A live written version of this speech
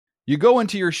You go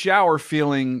into your shower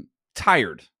feeling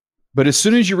tired, but as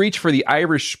soon as you reach for the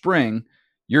Irish Spring,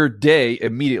 your day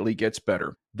immediately gets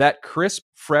better. That crisp,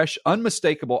 fresh,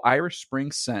 unmistakable Irish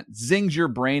Spring scent zings your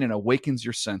brain and awakens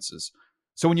your senses.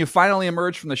 So when you finally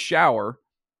emerge from the shower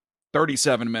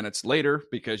 37 minutes later,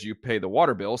 because you pay the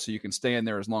water bill so you can stay in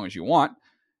there as long as you want,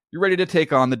 you're ready to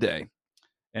take on the day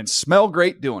and smell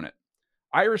great doing it.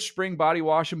 Irish Spring Body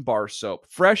Wash and Bar Soap.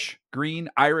 Fresh, green,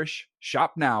 Irish.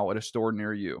 Shop now at a store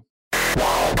near you.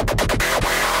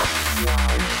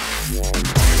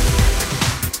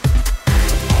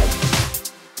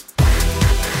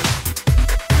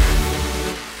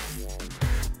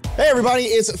 Hey everybody,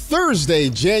 it's Thursday,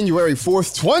 January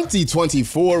 4th,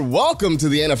 2024. Welcome to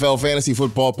the NFL Fantasy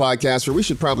Football Podcast, where we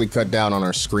should probably cut down on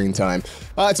our screen time.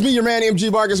 It's me, your man,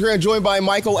 MG Marcus Grant, joined by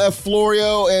Michael F.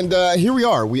 Florio, and here we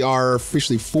are. We are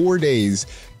officially 4 days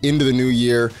into the new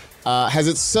year. Has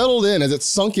it settled in? Has it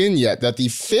sunk in yet that the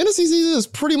fantasy season is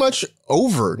pretty much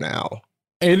over now?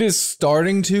 It is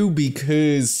starting to,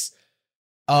 because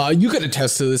you could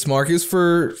attest to this, Marcus.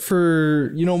 For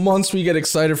months we get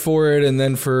excited for it, and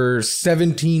then for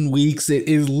 17 weeks it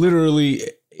is literally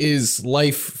is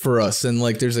life for us, and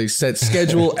like there's a set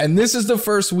schedule. And this is the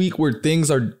first week where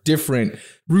things are different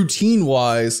routine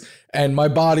wise, and my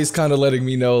body's kind of letting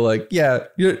me know, like, yeah,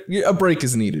 a break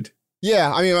is needed.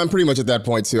 Yeah, I mean, I'm pretty much at that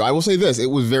point too. I will say this, it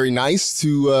was very nice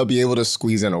to be able to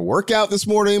squeeze in a workout this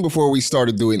morning before we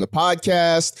started doing the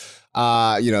podcast.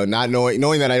 Not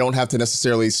knowing that I don't have to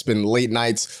necessarily spend late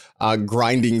nights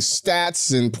grinding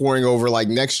stats and pouring over like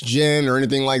next gen or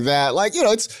anything like that. Like,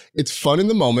 it's fun in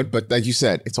the moment, but like you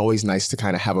said, it's always nice to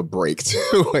kind of have a break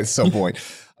too at some point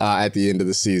at the end of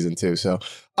the season too. So,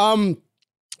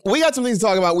 we got some things to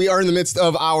talk about. We are in the midst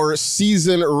of our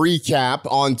season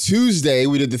recap. On Tuesday,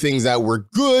 we did the things that were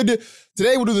good.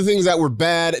 Today, we'll do the things that were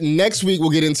bad. Next week,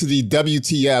 we'll get into the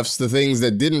WTFs, the things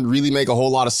that didn't really make a whole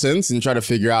lot of sense, and try to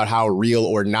figure out how real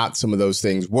or not some of those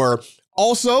things were.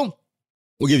 Also,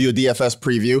 we'll give you a DFS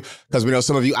preview, because we know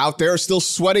some of you out there are still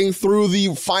sweating through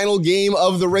the final game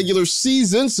of the regular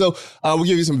season. So we'll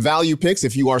give you some value picks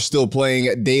if you are still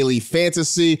playing daily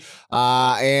fantasy.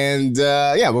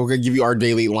 We'll give you our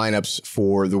daily lineups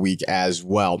for the week as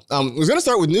well. I was going to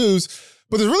start with news,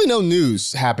 but there's really no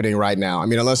news happening right now. I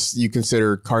mean, unless you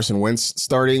consider Carson Wentz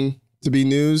starting to be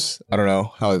news. I don't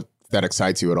know how that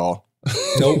excites you at all.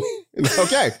 Nope.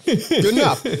 Okay, good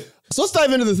enough. So let's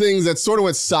dive into the things that sort of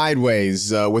went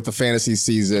sideways with the fantasy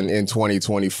season in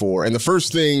 2024. And the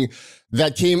first thing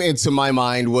that came into my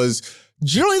mind was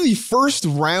generally the first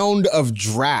round of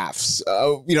drafts.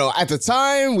 At the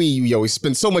time, we always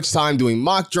spent so much time doing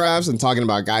mock drafts and talking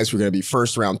about guys who are going to be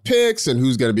first round picks and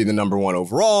who's going to be the number one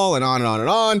overall and on and on and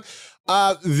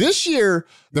on. This year,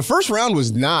 the first round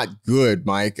was not good,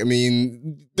 Mike. I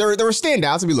mean, there were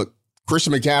standouts. I mean, look,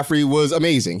 Christian McCaffrey was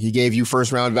amazing. He gave you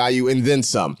first round value and then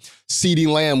some. CeeDee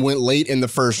Lamb went late in the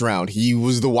first round. He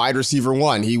was the wide receiver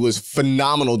one. He was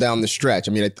phenomenal down the stretch.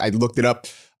 I mean, I looked it up.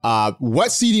 What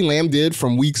CeeDee Lamb did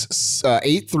from weeks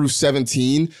 8 through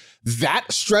 17,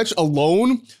 that stretch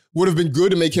alone would have been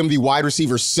good to make him the wide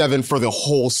receiver 7 for the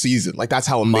whole season. Like, that's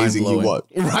how amazing he was,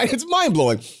 right? It's mind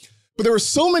blowing. But there were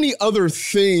so many other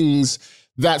things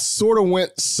that sort of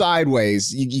went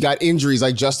sideways. You got injuries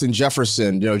like Justin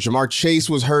Jefferson. Jamar Chase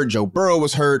was hurt. Joe Burrow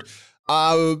was hurt.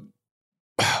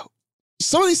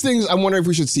 Some of these things I wonder if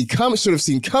we should have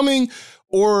seen coming,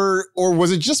 or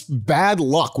was it just bad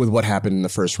luck with what happened in the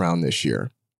first round this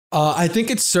year? I think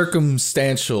it's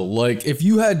circumstantial. Like, if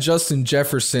you had Justin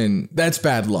Jefferson, that's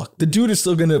bad luck. The dude is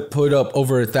still going to put up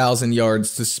over 1,000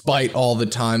 yards despite all the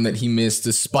time that he missed,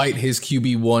 despite his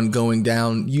QB1 going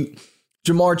down.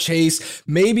 Jamar Chase,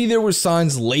 maybe there were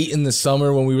signs late in the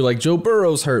summer when we were like, Joe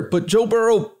Burrow's hurt, but Joe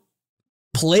Burrow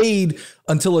played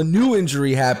until a new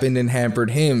injury happened and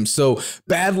hampered him. So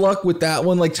bad luck with that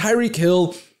one. Like, Tyreek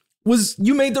Hill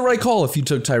you made the right call if you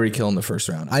took Tyreek Hill in the first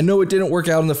round. I know it didn't work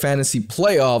out in the fantasy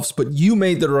playoffs, but you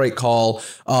made the right call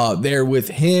there with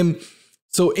him.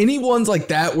 So any ones like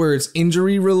that where it's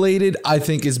injury related, I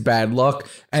think is bad luck.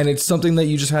 And it's something that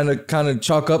you just kind of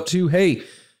chalk up to, hey,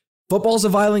 football's a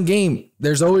violent game.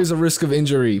 There's always a risk of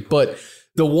injury. But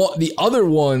the other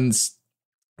ones,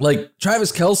 like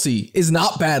Travis Kelce, is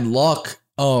not bad luck.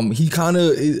 He kind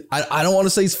of, I don't want to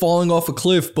say he's falling off a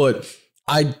cliff, but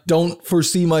I don't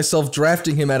foresee myself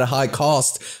drafting him at a high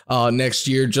cost next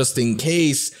year just in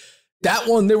case. That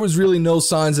one, there was really no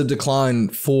signs of decline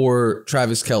for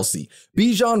Travis Kelce.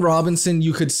 Bijan Robinson,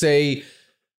 you could say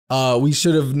we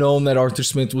should have known that Arthur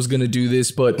Smith was going to do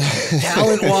this, but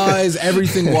talent-wise,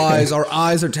 everything-wise, our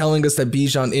eyes are telling us that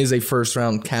Bijan is a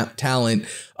first-round talent.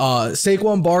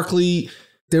 Saquon Barkley,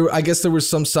 I guess there were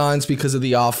some signs because of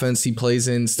the offense he plays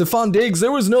in. Stephon Diggs,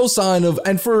 there was no sign of,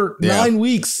 and for 9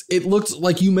 weeks, it looked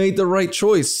like you made the right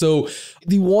choice. So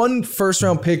the one first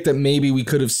round pick that maybe we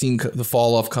could have seen the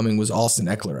fall off coming was Austin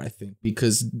Eckler, I think,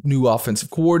 because new offensive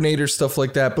coordinator, stuff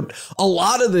like that. But a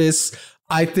lot of this,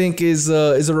 I think, is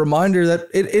a reminder that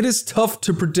it is tough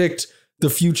to predict the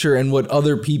future and what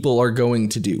other people are going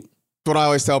to do. What I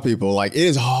always tell people, like, it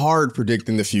is hard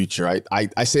predicting the future.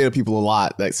 I say to people a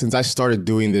lot that since I started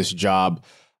doing this job,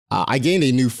 I gained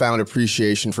a newfound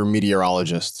appreciation for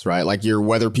meteorologists, right? Like your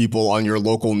weather people on your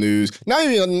local news.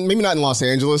 Maybe not in Los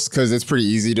Angeles, because it's pretty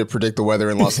easy to predict the weather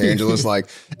in Los Angeles. Like,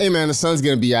 hey man, the sun's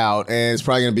going to be out and it's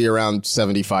probably going to be around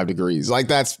 75 degrees. Like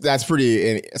it's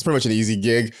pretty much an easy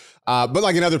gig. But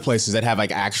like in other places that have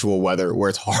like actual weather where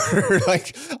it's hard,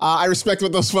 like I respect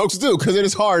what those folks do because it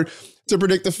is hard to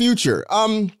predict the future.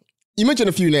 You mentioned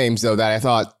a few names though that I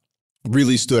thought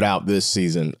really stood out this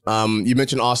season. You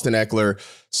mentioned Austin Eckler,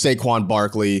 Saquon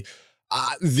Barkley.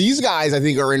 These guys I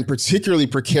think are in particularly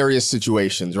precarious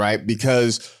situations, right?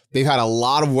 Because they've had a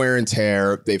lot of wear and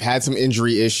tear. They've had some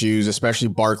injury issues, especially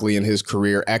Barkley in his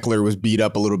career. Eckler was beat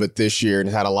up a little bit this year and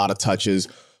had a lot of touches.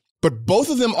 But both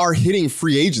of them are hitting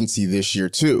free agency this year,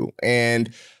 too.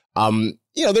 And,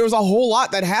 there was a whole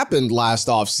lot that happened last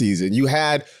offseason. You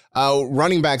had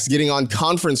running backs getting on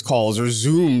conference calls or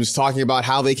Zooms talking about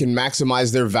how they can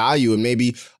maximize their value and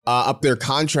maybe up their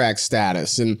contract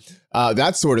status and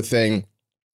that sort of thing.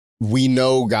 We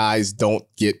know guys don't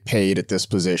get paid at this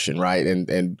position, right?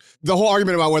 And the whole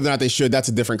argument about whether or not they should, that's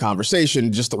a different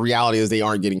conversation. Just the reality is they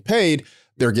aren't getting paid.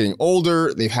 They're getting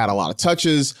older. They've had a lot of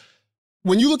touches.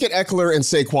 When you look at Eckler and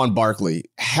Saquon Barkley,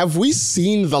 have we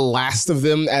seen the last of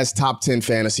them as top 10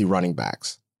 fantasy running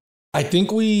backs? I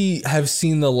think we have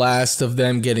seen the last of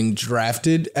them getting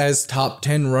drafted as top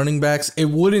 10 running backs. It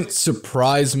wouldn't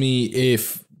surprise me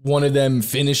if one of them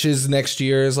finishes next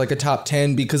year as like a top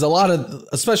 10, because a lot of,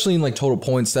 especially in like total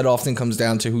points, that often comes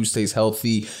down to who stays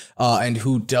healthy and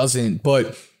who doesn't.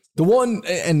 But the one,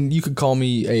 and you could call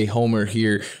me a homer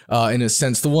here in a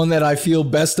sense, the one that I feel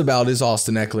best about is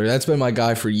Austin Eckler. That's been my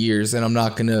guy for years, and I'm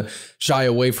not going to shy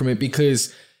away from it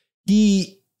because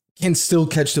he can still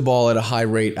catch the ball at a high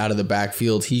rate out of the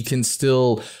backfield. He can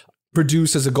still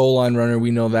produce as a goal line runner.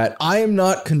 We know that. I am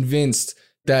not convinced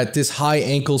that this high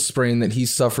ankle sprain that he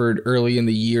suffered early in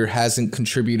the year hasn't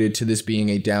contributed to this being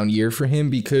a down year for him,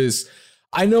 because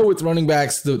I know with running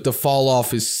backs, the fall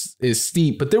off is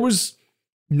steep, but there was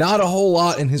not a whole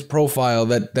lot in his profile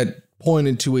that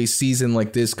pointed to a season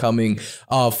like this coming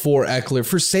for Eckler.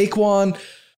 For Saquon,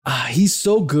 he's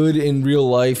so good in real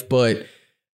life, but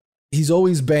he's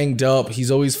always banged up. He's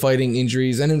always fighting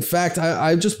injuries. And in fact,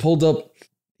 I just pulled up,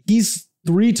 he's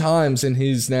 3 times in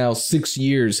his now 6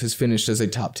 years has finished as a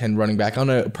top 10 running back on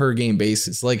a per game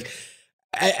basis. Like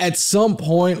at some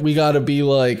point we got to be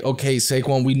like, okay,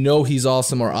 Saquon, we know he's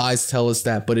awesome. Our eyes tell us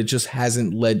that, but it just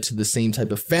hasn't led to the same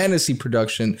type of fantasy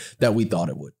production that we thought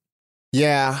it would.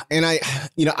 Yeah. And I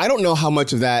don't know how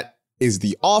much of that is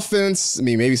the offense. I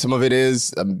mean, maybe some of it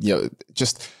is,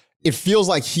 just it feels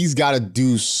like he's got to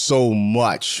do so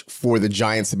much for the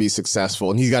Giants to be successful,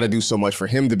 and he's got to do so much for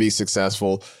him to be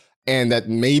successful. And that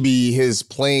maybe his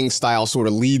playing style sort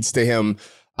of leads to him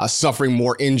suffering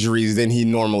more injuries than he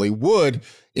normally would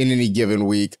in any given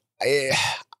week.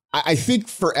 I think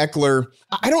for Eckler,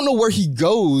 I don't know where he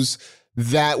goes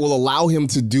that will allow him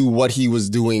to do what he was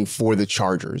doing for the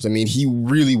Chargers. I mean, he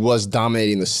really was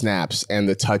dominating the snaps and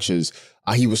the touches.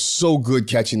 He was so good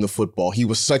catching the football. He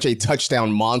was such a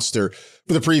touchdown monster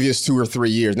for the previous 2 or 3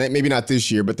 years. Maybe not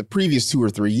this year, but the previous 2 or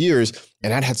 3 years.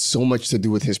 And that had so much to do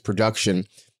with his production.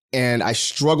 And I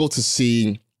struggle to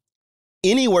see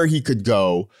anywhere he could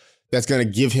go that's going to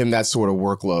give him that sort of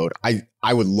workload.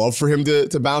 I would love for him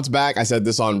to bounce back. I said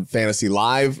this on Fantasy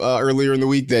Live earlier in the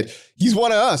week that he's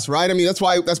one of us, right? I mean, that's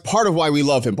part of why we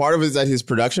love him. Part of it is that his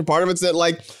production. Part of it's that,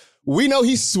 like, we know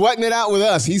he's sweating it out with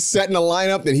us. He's setting a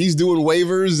lineup and he's doing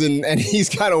waivers and he's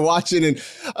kind of watching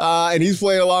and he's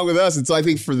playing along with us. And so I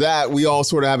think for that, we all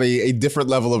sort of have a different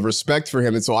level of respect for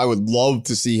him. And so I would love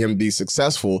to see him be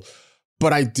successful.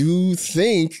 But I do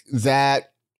think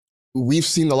that we've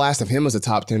seen the last of him as a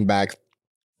top 10 back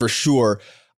for sure.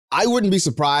 I wouldn't be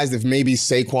surprised if maybe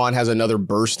Saquon has another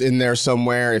burst in there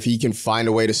somewhere, if he can find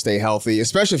a way to stay healthy,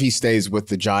 especially if he stays with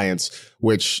the Giants,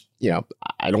 which,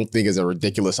 I don't think is a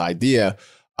ridiculous idea.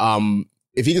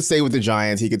 If he could stay with the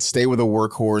Giants, he could stay with a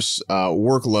workhorse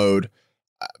workload.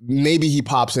 Maybe he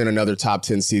pops in another top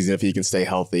 10 season if he can stay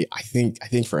healthy. I think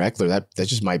for Eckler, that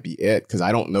just might be it, because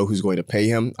I don't know who's going to pay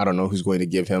him. I don't know who's going to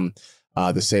give him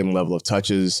the same level of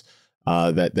touches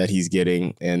that he's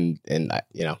getting. And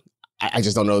I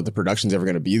just don't know that the production's ever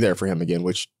going to be there for him again,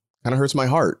 which kind of hurts my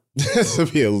heart,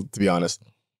 to be honest.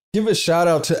 Give a shout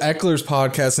out to Eckler's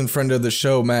podcast and friend of the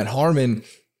show, Matt Harmon.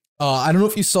 I don't know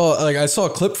if you saw, I saw a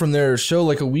clip from their show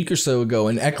like a week or so ago,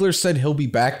 and Eckler said he'll be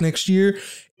back next year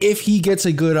if he gets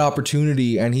a good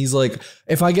opportunity. And he's like,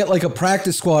 if I get like a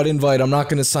practice squad invite, I'm not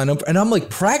going to sign up. And I'm like,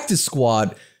 practice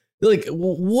squad? Like,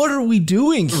 what are we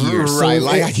doing here? Right, so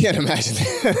I can't imagine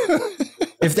that.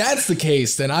 If that's the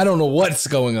case, then I don't know what's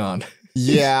going on.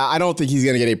 Yeah, I don't think he's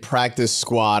going to get a practice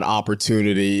squad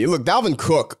opportunity. Look, Dalvin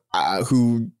Cook,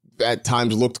 who at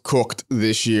times looked cooked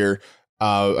this year,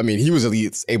 he was at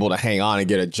least able to hang on and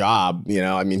get a job.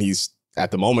 He's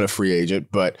at the moment a free agent,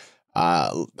 but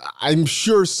I'm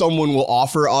sure someone will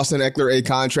offer Austin Eckler a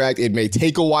contract. It may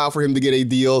take a while for him to get a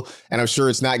deal, and I'm sure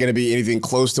it's not going to be anything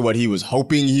close to what he was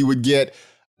hoping he would get.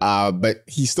 But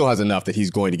he still has enough that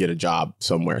he's going to get a job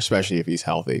somewhere, especially if he's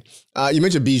healthy. You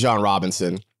mentioned Bijan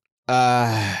Robinson.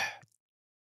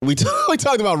 We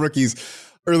talked about rookies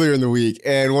earlier in the week,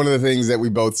 and one of the things that we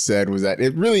both said was that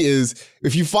it really is,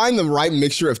 if you find the right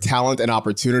mixture of talent and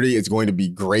opportunity, it's going to be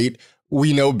great.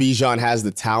 We know Bijan has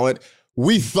the talent.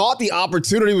 We thought the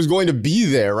opportunity was going to be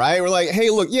there, right? We're like, hey,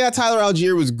 look, yeah, Tyler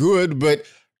Algier was good, but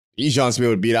Bijan's to be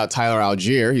able to beat out Tyler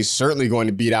Algier. He's certainly going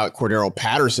to beat out Cordero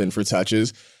Patterson for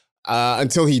touches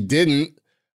until he didn't.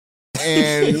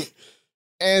 And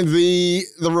and the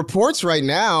reports right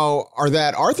now are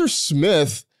that Arthur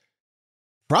Smith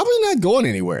probably not going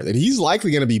anywhere, that he's likely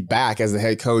going to be back as the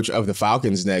head coach of the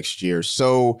Falcons next year.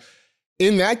 So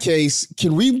in that case,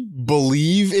 can we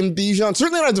believe in Bijan?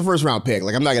 Certainly not as a first round pick.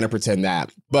 Like, I'm not going to pretend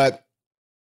that. But,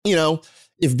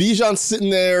 if Bijan's sitting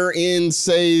there in,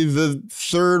 say, the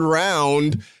third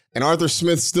round and Arthur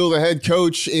Smith's still the head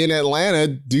coach in Atlanta,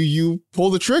 do you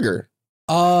pull the trigger?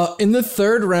 In the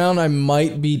third round, I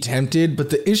might be tempted,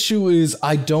 but the issue is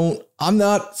I'm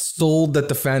not sold that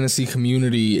the fantasy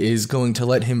community is going to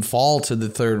let him fall to the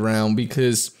third round,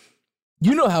 because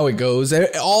you know how it goes.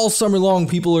 All summer long,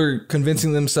 people are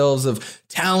convincing themselves of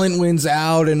talent wins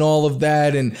out and all of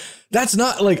that. And that's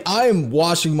not like, I am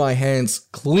washing my hands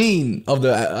clean of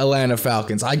the Atlanta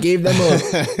Falcons. I gave them a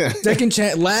second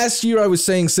chance. Last year, I was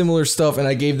saying similar stuff, and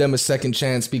I gave them a second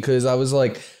chance because I was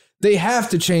like, they have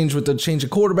to change with the change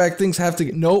of quarterback. Things have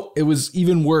to. Nope, it was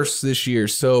even worse this year.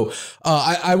 So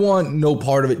I want no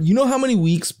part of it. You know how many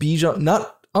weeks Bijan,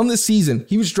 not on this season,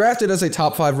 he was drafted as a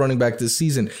top 5 running back this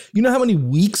season. You know how many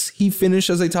weeks he finished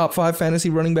as a top 5 fantasy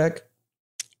running back?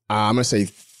 I'm going to say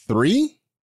 3.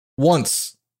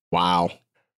 Once. Wow.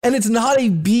 And it's not a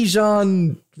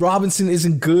Bijan Robinson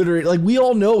isn't good, or like, we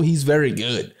all know he's very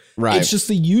good. Right. It's just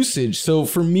the usage. So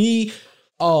for me,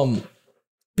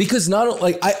 because not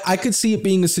like I could see it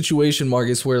being a situation,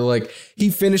 Marcus, where like he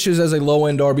finishes as a low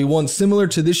end RB1, similar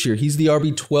to this year. He's the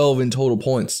RB12 in total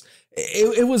points.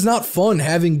 It was not fun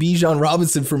having Bijan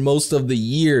Robinson for most of the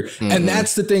year. Mm-hmm. And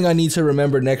that's the thing I need to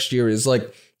remember next year is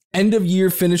like end of year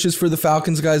finishes for the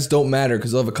Falcons guys don't matter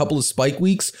because they'll have a couple of spike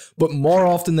weeks, but more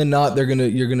often than not,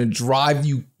 you're gonna drive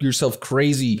yourself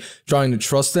crazy trying to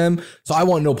trust them. So I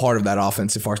want no part of that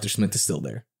offense if Arthur Smith is still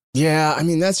there. Yeah, I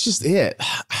mean, that's just it.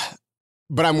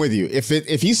 But I'm with you. If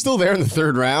he's still there in the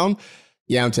third round,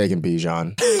 yeah, I'm taking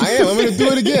Bijan. I am. I'm going to do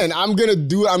it again. I'm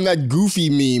that goofy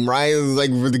meme, right? Like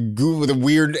with a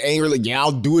weird anger, like, yeah,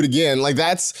 I'll do it again. Like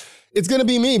it's going to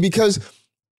be me because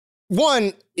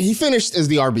one, he finished as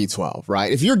the RB12,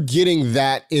 right? If you're getting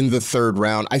that in the third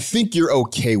round, I think you're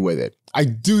okay with it. I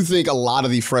do think a lot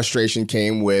of the frustration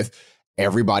came with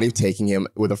everybody taking him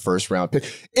with a first round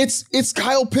pick. It's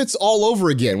Kyle Pitts all over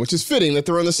again, which is fitting that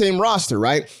they're on the same roster,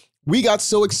 right? We got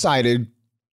so excited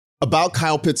about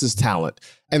Kyle Pitts' talent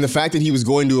and the fact that he was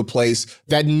going to a place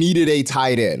that needed a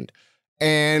tight end.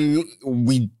 And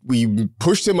we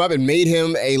pushed him up and made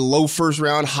him a low first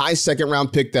round, high second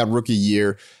round pick that rookie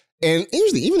year. And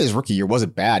even his rookie year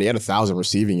wasn't bad. He had 1,000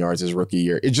 receiving yards his rookie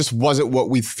year. It just wasn't what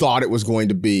we thought it was going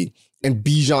to be. And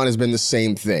Bijan has been the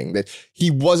same thing, that he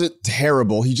wasn't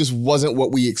terrible. He just wasn't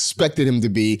what we expected him to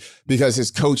be because his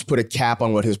coach put a cap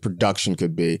on what his production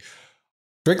could be.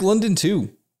 Drake London too.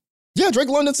 Yeah, Drake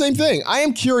London, same thing. I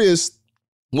am curious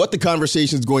what the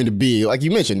conversation is going to be. Like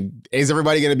you mentioned, is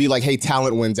everybody going to be like, hey,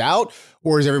 talent wins out?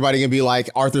 Or is everybody going to be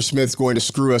like, Arthur Smith's going to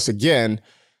screw us again?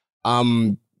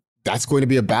 That's going to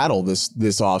be a battle this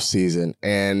offseason.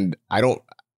 And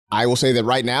I will say that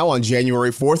right now on January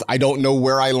 4th, I don't know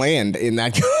where I land in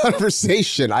that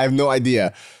conversation. I have no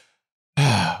idea.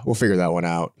 We'll figure that one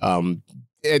out.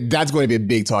 That's going to be a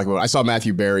big talk about. I saw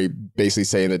Matthew Berry basically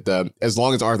saying that as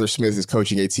long as Arthur Smith is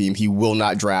coaching a team, he will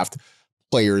not draft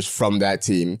players from that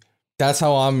team. That's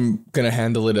how I'm going to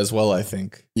handle it as well, I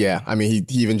think. Yeah, I mean,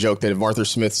 he even joked that if Arthur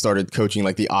Smith started coaching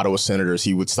like the Ottawa Senators,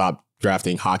 he would stop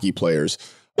drafting hockey players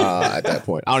at that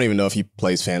point. I don't even know if he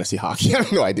plays fantasy hockey. I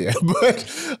have no idea,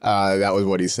 but that was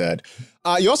what he said.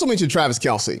 You also mentioned Travis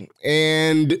Kelce,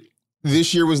 and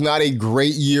this year was not a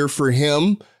great year for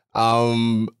him.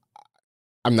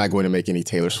 I'm not going to make any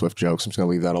Taylor Swift jokes. I'm just going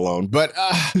to leave that alone. But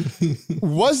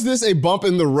was this a bump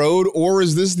in the road, or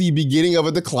is this the beginning of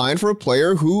a decline for a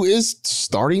player who is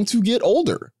starting to get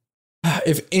older?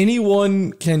 If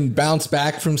anyone can bounce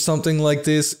back from something like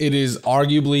this, it is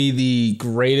arguably the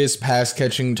greatest pass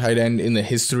catching tight end in the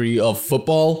history of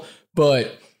football.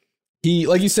 But he,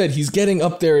 like you said, he's getting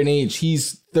up there in age.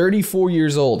 He's 34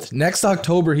 years old. Next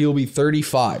October, he'll be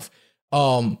 35.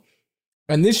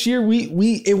 And this year,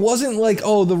 it wasn't like,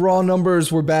 oh, the raw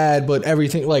numbers were bad, but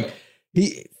everything, like,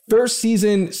 he first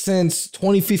season since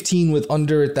 2015 with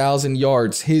under 1,000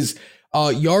 yards. His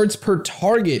yards per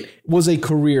target was a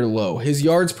career low. His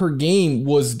yards per game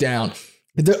was down.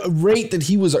 The rate that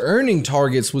he was earning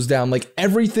targets was down. Like,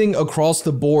 everything across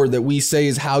the board that we say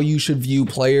is how you should view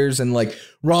players, and like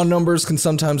raw numbers can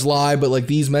sometimes lie, but like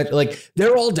these like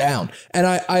they're all down. And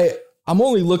I'm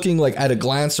only looking like at a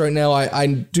glance right now. I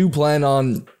do plan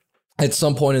on at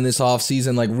some point in this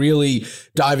offseason, like really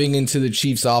diving into the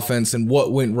Chiefs offense and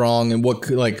what went wrong and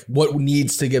what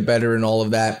needs to get better and all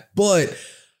of that. But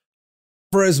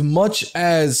for as much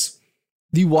as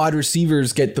the wide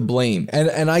receivers get the blame,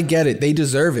 and I get it, they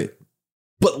deserve it.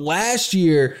 But last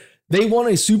year, they won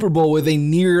a Super Bowl with a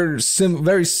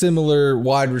very similar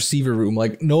wide receiver room.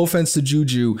 Like, no offense to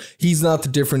Juju, he's not the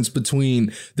difference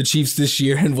between the Chiefs this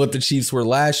year and what the Chiefs were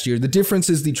last year. The difference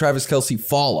is the Travis Kelce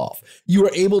fall off. You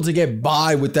were able to get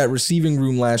by with that receiving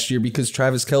room last year because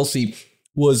Travis Kelce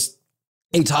was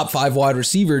a top 5 wide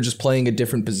receiver just playing a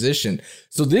different position.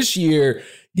 So this year,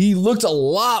 he looked a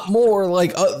lot more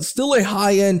like still a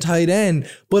high-end tight end,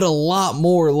 but a lot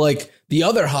more like the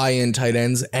other high-end tight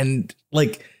ends. And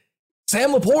like,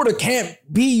 Sam Laporta can't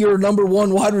be your number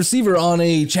 1 wide receiver on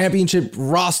a championship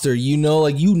roster. You know,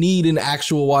 like, you need an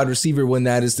actual wide receiver when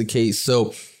that is the case.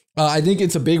 So I think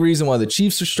it's a big reason why the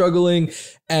Chiefs are struggling.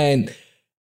 And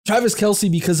Travis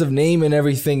Kelce, because of name and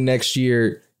everything next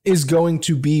year, is going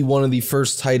to be one of the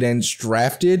first tight ends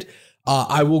drafted.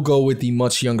 I will go with the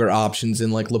much younger options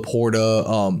in like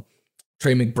Laporta,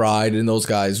 Trey McBride, and those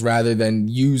guys, rather than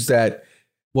use that,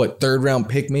 3rd round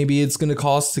pick maybe it's going to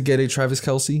cost to get a Travis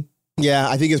Kelce. Yeah,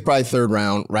 I think it's probably 3rd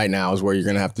round right now is where you're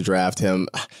going to have to draft him.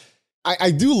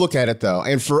 I do look at it, though,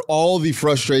 and for all the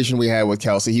frustration we had with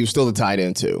Kelce, he was still the tight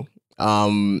end, too.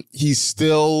 He's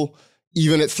still,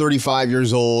 even at 35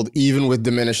 years old, even with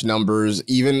diminished numbers,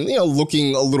 even,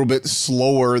 looking a little bit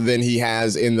slower than he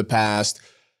has in the past,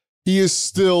 he is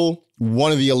still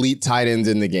one of the elite tight ends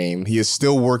in the game. He is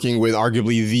still working with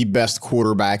arguably the best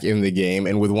quarterback in the game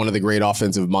and with one of the great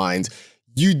offensive minds.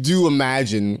 You do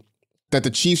imagine that the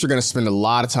Chiefs are going to spend a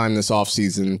lot of time this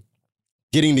offseason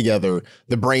getting together,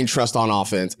 the brain trust on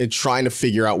offense, and trying to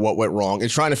figure out what went wrong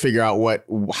and trying to figure out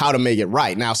how to make it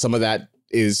right. Now, some of that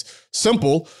is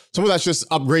simple. Some of that's just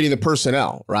upgrading the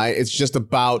personnel, right? It's just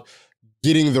about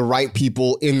getting the right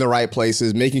people in the right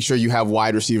places, making sure you have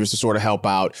wide receivers to sort of help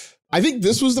out. I think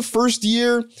this was the first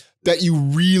year that you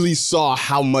really saw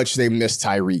how much they missed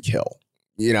Tyreek Hill.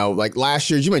 Like last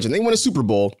year, as you mentioned, they won a Super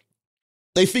Bowl.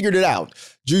 They figured it out.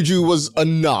 Juju was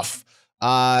enough.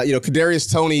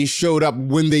 Kadarius Toney showed up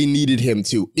when they needed him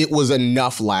to. It was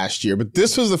enough last year. But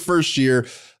this was the first year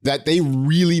that they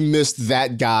really missed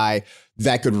that guy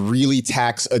that could really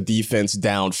tax a defense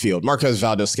downfield. Marquez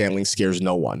Valdes-Scantling scares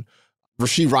no one.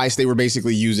 Rashee Rice, they were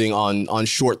basically using on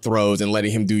short throws and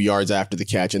letting him do yards after the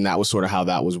catch, and that was sort of how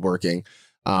that was working.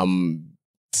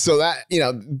 So that,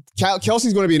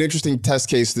 Kelce's going to be an interesting test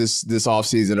case this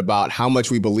offseason about how much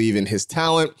we believe in his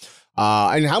talent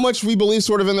and how much we believe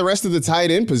sort of in the rest of the tight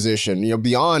end position,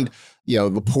 beyond,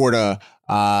 Laporta,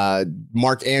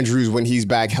 Mark Andrews when he's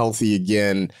back healthy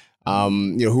again.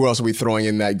 Who else are we throwing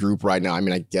in that group right now? I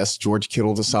mean, I guess George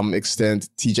Kittle to some extent,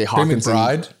 TJ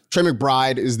Hawkinson. Trey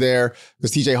McBride is there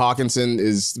because TJ Hawkinson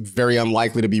is very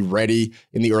unlikely to be ready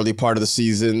in the early part of the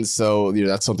season. So,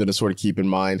 that's something to sort of keep in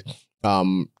mind.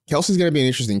 Kelce's going to be an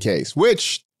interesting case,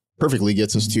 which perfectly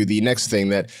gets us to the next thing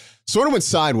that sort of went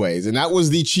sideways, and that was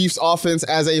the Chiefs offense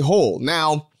as a whole.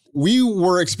 Now, we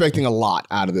were expecting a lot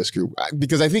out of this group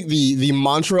because I think the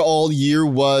mantra all year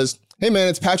was, hey man,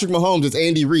 it's Patrick Mahomes, it's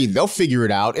Andy Reid. They'll figure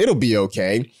it out. It'll be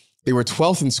okay. They were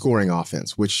 12th in scoring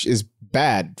offense, which is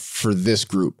bad for this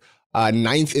group.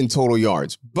 9th in total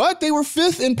yards, but they were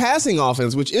 5th in passing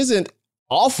offense, which isn't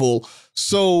awful.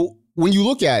 So when you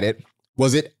look at it,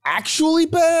 was it actually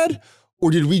bad?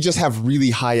 Or did we just have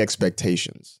really high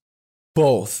expectations?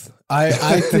 Both.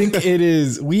 I think it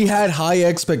is. We had high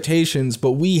expectations,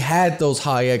 but we had those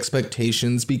high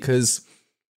expectations because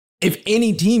if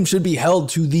any team should be held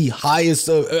to the highest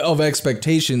of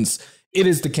expectations, it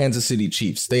is the Kansas City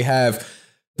Chiefs. They have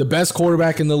the best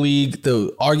quarterback in the league,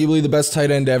 arguably the best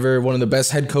tight end ever, one of the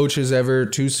best head coaches ever,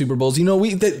 2 Super Bowls. You know,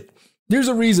 there's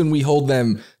a reason we hold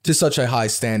them to such a high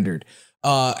standard.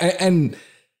 And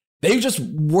they just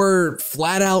were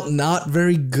flat out not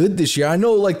very good this year. I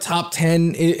know like top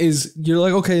 10 is you're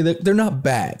like, okay, they're not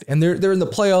bad. And they're in the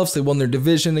playoffs. They won their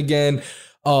division again.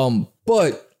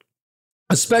 But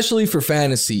especially for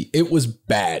fantasy, it was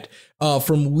bad.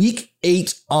 From week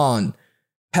 8 on,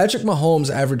 Patrick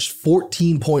Mahomes averaged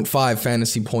 14.5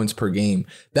 fantasy points per game.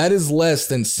 That is less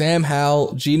than Sam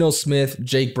Howell, Geno Smith,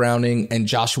 Jake Browning, and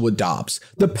Joshua Dobbs.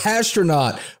 The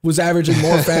Pastronaut was averaging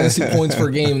more fantasy points per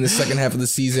game in the second half of the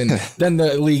season than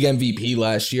the league MVP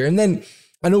last year. And then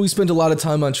I know we spent a lot of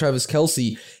time on Travis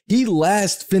Kelce. He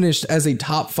last finished as a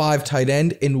top 5 tight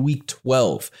end in week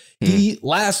 12. He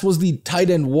last was the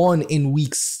tight end 1 in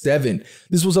week 7.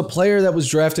 This was a player that was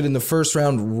drafted in the first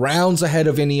round, rounds ahead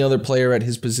of any other player at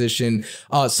his position.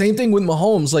 Same thing with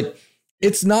Mahomes. Like,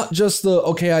 it's not just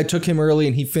okay, I took him early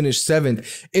and he finished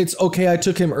 7th. It's okay, I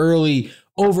took him early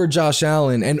over Josh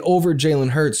Allen and over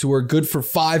Jalen Hurts, who are good for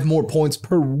 5 more points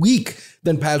per week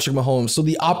than Patrick Mahomes. So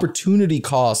the opportunity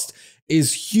cost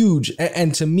is huge.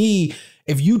 And to me,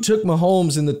 if you took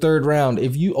Mahomes in the 3rd round,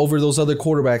 over those other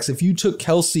quarterbacks, if you took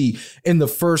Kelce in the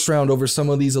 1st round over some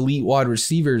of these elite wide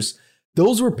receivers,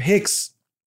 those were picks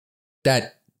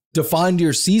that defined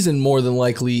your season more than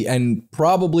likely and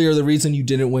probably are the reason you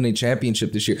didn't win a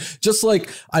championship this year. Just like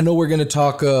I know we're going to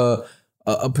talk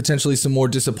potentially some more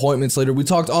disappointments later. We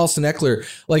talked Austin Eckler.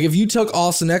 Like if you took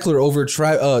Austin Eckler over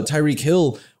Tyreek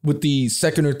Hill with the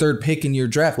 2nd or 3rd pick in your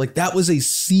draft, like that was a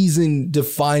season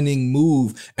defining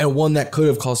move and one that could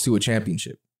have cost you a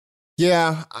championship.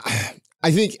 Yeah,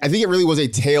 I think it really was a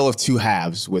tale of 2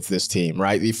 halves with this team,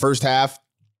 right? The first half,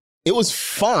 it was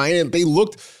fine and they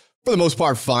looked for the most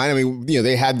part fine. I mean,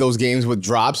 they had those games with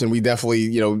drops and we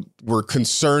definitely, were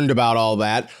concerned about all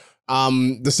that.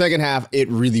 The second half, it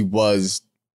really was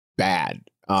bad.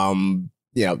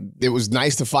 It was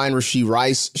nice to find Rashee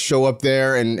Rice show up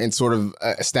there and sort of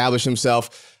establish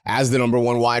himself as the number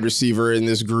 1 wide receiver in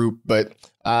this group. But,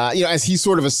 as he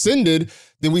sort of ascended,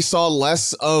 then we saw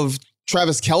less of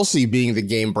Travis Kelce being the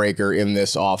game breaker in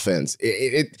this offense.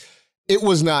 It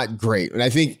was not great. And I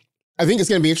think it's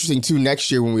going to be interesting, too, next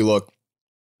year when we look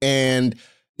and,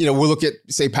 we'll look at,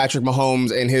 say, Patrick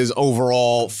Mahomes and his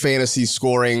overall fantasy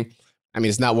scoring. I mean,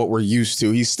 it's not what we're used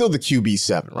to. He's still the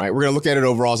QB7, right? We're going to look at it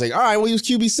overall and say, all right, well, he was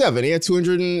QB7. He had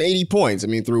 280 points,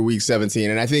 through week 17.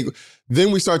 And I think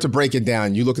then we start to break it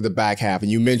down. You look at the back half and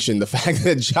you mentioned the fact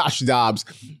that Josh Dobbs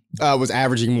was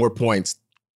averaging more points.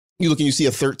 You look and you see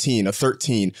a 13, a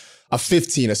 15,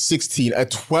 a 16, a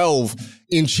 12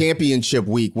 in championship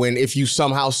week when if you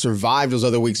somehow survived those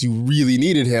other weeks, you really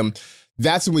needed him.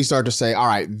 That's when we start to say, all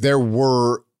right, there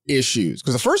were issues.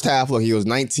 Because the first half, look, he was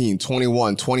 19,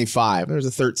 21, 25. There's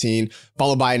a 13,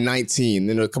 followed by a 19.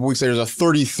 Then a couple weeks later, there's a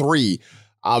 33.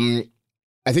 I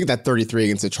think that 33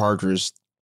 against the Chargers,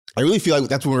 I really feel like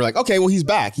that's when we're like, okay, well, he's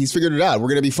back. He's figured it out. We're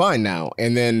going to be fine now.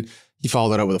 And then he followed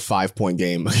that up with a 5-point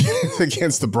game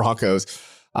against the Broncos.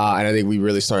 And I think we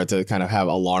really started to kind of have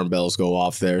alarm bells go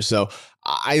off there. So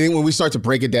I think when we start to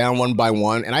break it down one by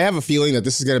one, and I have a feeling that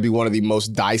this is going to be one of the most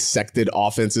dissected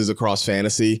offenses across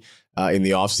fantasy in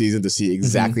the offseason to see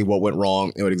exactly what went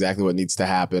wrong and exactly what needs to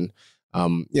happen.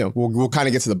 We'll kind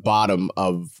of get to the bottom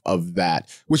of that,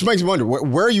 which makes me wonder,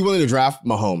 where are you willing to draft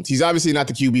Mahomes? He's obviously not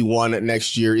the QB1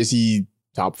 next year. Is he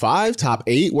top 5, top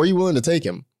 8? Where are you willing to take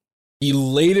him? The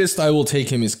latest I will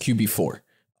take him is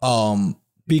QB4.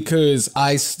 Because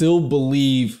I still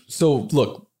believe, so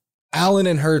look, Allen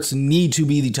and Hurts need to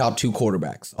be the top 2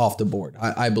 quarterbacks off the board,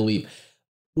 I believe.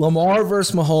 Lamar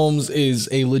versus Mahomes is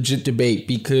a legit debate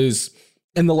because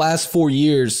in the last 4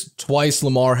 years, twice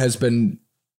Lamar has been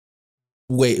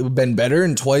better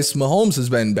and twice Mahomes has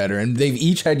been better. And they've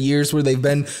each had years where they've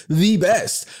been the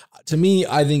best. To me,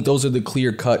 I think those are the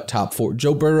clear-cut top 4.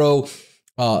 Joe Burrow,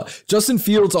 Justin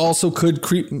Fields also could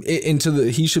creep into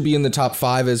he should be in the top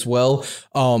 5 as well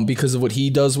because of what he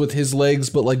does with his legs.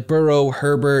 But like Burrow,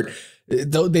 Herbert,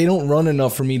 they don't run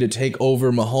enough for me to take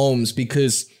over Mahomes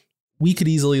because we could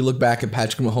easily look back at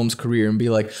Patrick Mahomes' career and be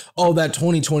like, oh, that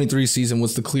 2023 season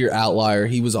was the clear outlier.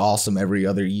 He was awesome every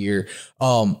other year.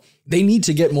 They need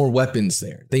to get more weapons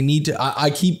there. They need to,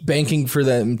 I keep banking for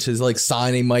them to like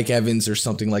sign a Mike Evans or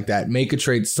something like that, make a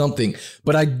trade, something.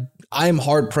 But I'm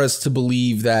hard pressed to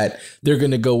believe that they're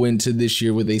going to go into this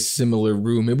year with a similar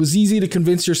room. It was easy to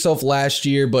convince yourself last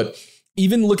year, but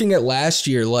even looking at last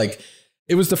year, like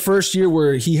it was the first year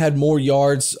where he had more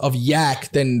yards of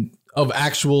yak than of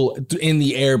actual in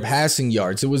the air passing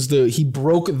yards. It was he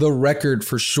broke the record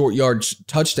for short yard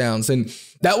touchdowns. And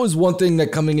that was one thing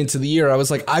that coming into the year, I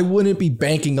was like, I wouldn't be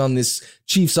banking on this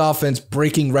Chiefs offense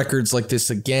breaking records like this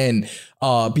again.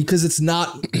 Because it's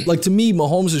not like, to me,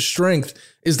 Mahomes' strength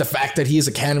is the fact that he is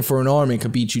a cannon for an arm and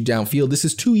can beat you downfield. This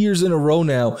is 2 years in a row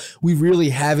now. We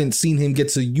really haven't seen him get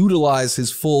to utilize his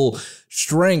full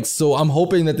strength. So I'm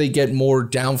hoping that they get more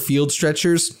downfield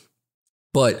stretchers,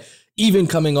 but even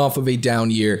coming off of a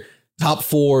down year, top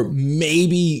 4,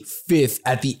 maybe 5th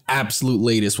at the absolute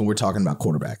latest when we're talking about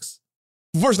quarterbacks.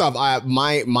 First off,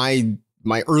 my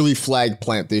early flag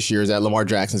plant this year is that Lamar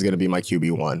Jackson is going to be my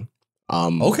QB1.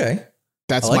 Okay.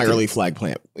 That's my early flag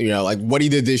plant. You know, like what he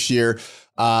did this year,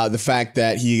 the fact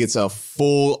that he gets a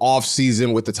full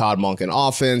offseason with the Todd Monken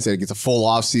offense, and it gets a full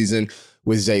offseason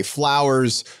with Zay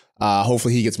Flowers.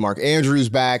 Hopefully he gets Mark Andrews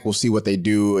back. We'll see what they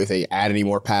do if they add any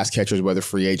more pass catchers, whether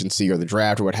free agency or the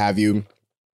draft or what have you.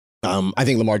 I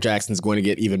think Lamar Jackson is going to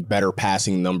get even better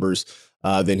passing numbers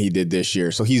than he did this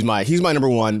year. So he's my number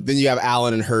 1. Then you have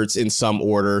Allen and Hurts in some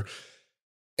order.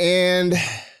 And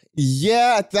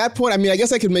yeah, at that point, I mean, I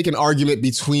guess I could make an argument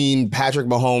between Patrick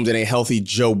Mahomes and a healthy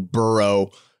Joe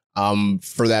Burrow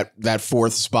for that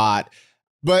 4th spot.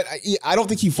 But I don't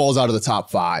think he falls out of the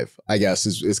top 5, I guess,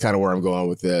 is kind of where I'm going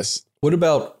with this. What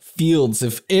about Fields?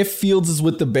 If Fields is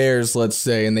with the Bears, let's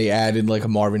say, and they added like a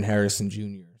Marvin Harrison Jr.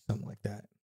 or something like that.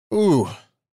 Ooh,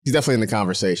 he's definitely in the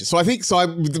conversation. So I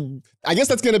guess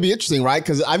that's going to be interesting, right?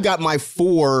 Because I've got my 4,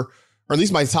 or at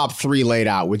least my top 3 laid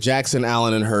out with Jackson,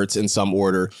 Allen, and Hurts in some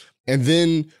order. And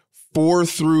then 4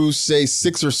 through, say,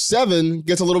 6 or 7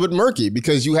 gets a little bit murky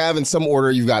because you have in some order,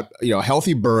 you've got,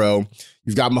 healthy Burrow,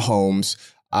 you've got Mahomes,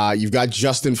 you've got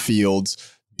Justin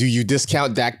Fields. Do you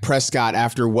discount Dak Prescott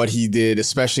after what he did,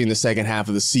 especially in the second half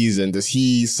of the season? Does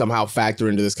he somehow factor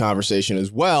into this conversation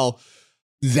as well?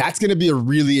 That's going to be a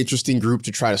really interesting group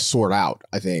to try to sort out,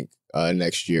 I think,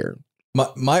 next year.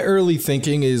 My early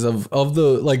thinking is of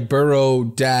the like Burrow,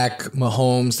 Dak,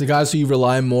 Mahomes, the guys who you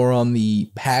rely more on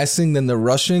the passing than the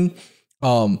rushing.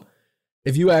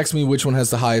 If you ask me which one has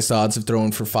the highest odds of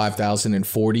throwing for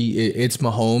 5,040, it's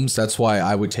Mahomes. That's why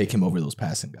I would take him over those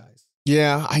passing guys.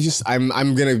 Yeah,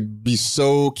 I'm going to be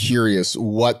so curious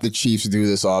what the Chiefs do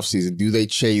this offseason. Do they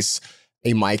chase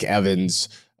a Mike Evans?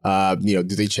 Do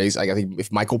they chase? I think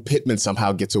if Michael Pittman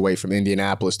somehow gets away from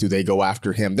Indianapolis, do they go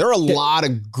after him? There are a lot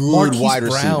of good wide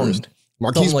receivers.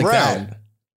 Marquise Brown.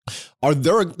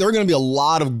 There are going to be a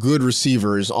lot of good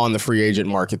receivers on the free agent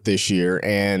market this year,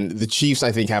 and the Chiefs,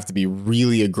 I think, have to be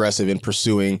really aggressive in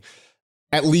pursuing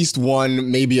at least one,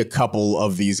 maybe a couple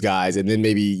of these guys, and then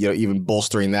maybe even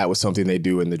bolstering that with something they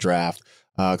do in the draft,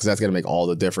 because that's going to make all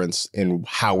the difference in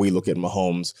how we look at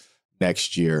Mahomes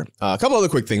next year. A couple other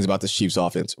quick things about this Chiefs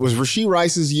offense. Was Rashee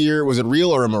Rice's year, was it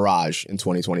real or a mirage in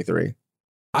 2023?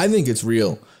 I think it's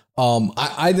real.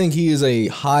 I think he is a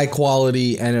high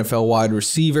quality NFL wide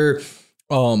receiver.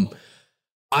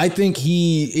 I think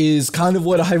he is kind of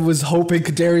what I was hoping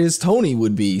Kadarius Toney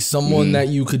would be, someone that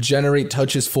you could generate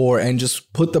touches for and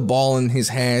just put the ball in his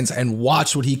hands and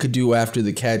watch what he could do after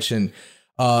the catch. And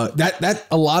that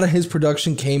a lot of his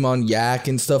production came on yak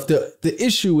and stuff. The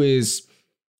issue is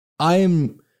I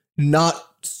am not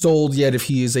sold yet if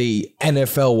he is a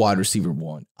NFL wide receiver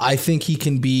 1. I think he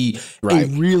can be a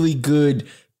really good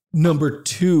number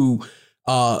 2,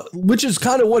 which is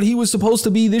kind of what he was supposed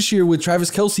to be this year with Travis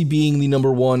Kelce being the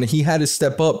number 1. He had to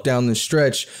step up down the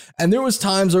stretch. And there was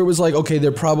times where it was like, okay,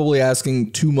 they're probably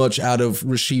asking too much out of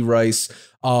Rashee Rice.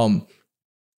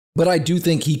 But I do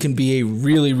think he can be a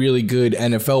really, really good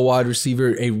NFL wide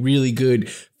receiver, a really good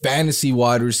fantasy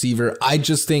wide receiver. I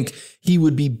just think he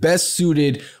would be best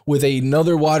suited with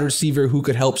another wide receiver who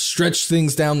could help stretch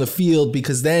things down the field,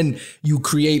 because then you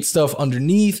create stuff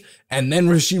underneath and then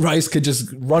Rashee Rice could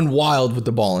just run wild with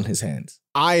the ball in his hands.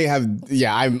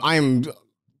 I'm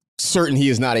certain he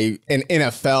is not an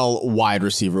NFL wide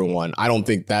receiver 1. I don't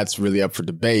think that's really up for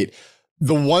debate.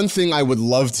 The one thing I would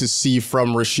love to see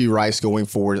from Rashee Rice going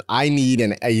forward, I need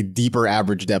a deeper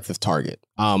average depth of target.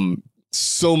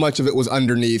 So much of it was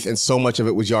underneath and so much of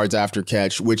it was yards after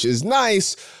catch, which is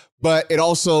nice, but it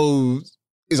also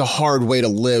is a hard way to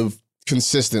live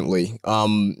consistently.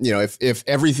 If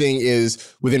everything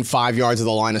is within 5 yards of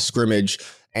the line of scrimmage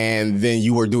and then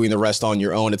you are doing the rest on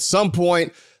your own, at some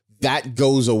point that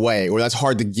goes away, or that's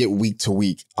hard to get week to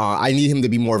week. I need him to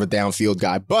be more of a downfield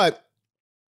guy, but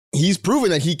he's proven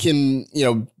that he can,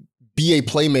 be a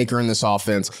playmaker in this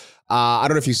offense. I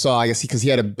don't know if you saw, I guess because he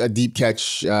had a deep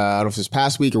catch, I don't know if it was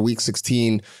past week or week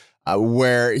 16,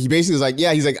 where he basically was like,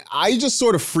 he's like, I just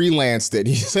sort of freelanced it.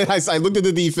 He said, I looked at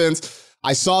the defense,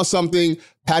 I saw something,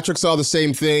 Patrick saw the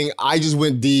same thing, I just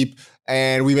went deep,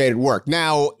 and we made it work.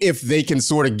 Now, if they can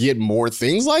sort of get more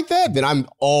things like that, then I'm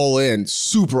all in,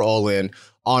 super all in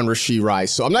on Rashee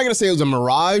Rice. So I'm not going to say it was a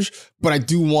mirage, but I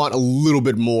do want a little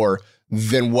bit more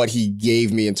than what he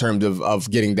gave me in terms of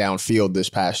getting downfield this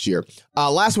past year.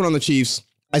 Last one on the Chiefs,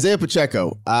 Isaiah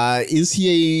Pacheco. Is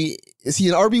he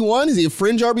an RB1? Is he a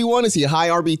fringe RB1? Is he a high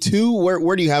RB2?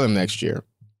 Where do you have him next year?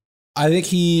 I think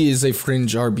he is a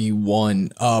fringe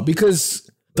RB1 because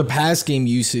the pass game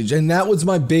usage, and that was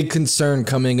my big concern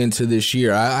coming into this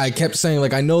year. I kept saying,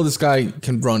 like, I know this guy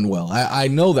can run well. I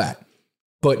know that.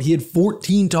 But he had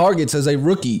 14 targets as a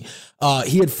rookie.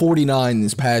 He had 49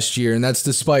 this past year, and that's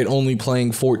despite only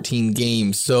playing 14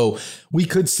 games. So we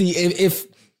could see if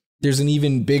there's an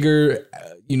even bigger,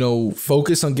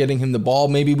 focus on getting him the ball.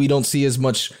 Maybe we don't see as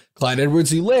much Clyde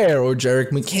Edwards-Helaire or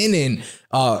Jerick McKinnon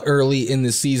early in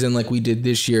the season like we did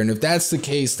this year. And if that's the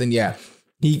case, then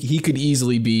he could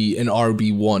easily be an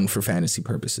RB1 for fantasy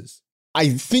purposes. I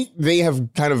think they have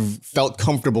kind of felt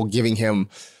comfortable giving him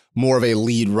more of a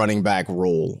lead running back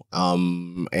role.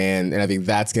 And I think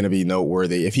that's going to be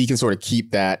noteworthy if he can sort of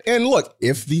keep that. And look,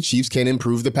 if the Chiefs can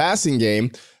improve the passing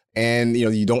game and,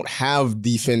 you don't have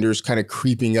defenders kind of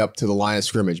creeping up to the line of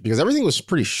scrimmage, because everything was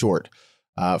pretty short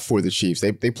for the Chiefs.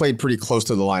 They played pretty close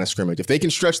to the line of scrimmage. If they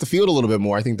can stretch the field a little bit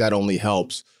more, I think that only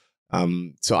helps.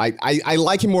 So I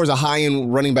like him more as a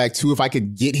high-end running back too. If I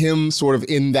could get him sort of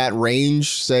in that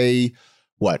range, say,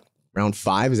 round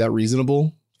 5, is that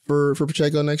reasonable for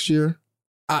Pacheco next year?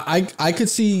 I could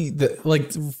see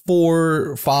like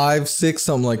 4, 5, 6,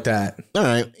 something like that. All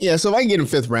right. Yeah. So if I can get him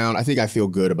 5th round, I think I feel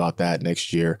good about that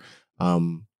next year.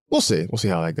 We'll see. We'll see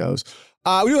how that goes.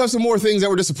 We do have some more things that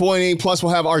were disappointing. Plus,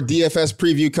 we'll have our DFS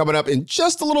preview coming up in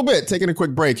just a little bit. Taking a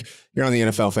quick break here on the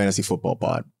NFL Fantasy Football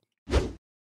Pod.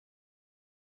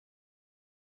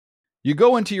 You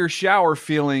go into your shower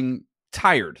feeling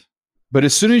tired, but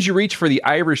as soon as you reach for the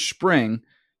Irish Spring,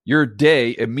 your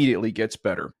day immediately gets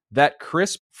better. That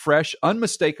crisp, fresh,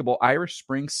 unmistakable Irish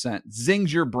Spring scent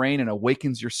zings your brain and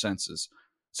awakens your senses.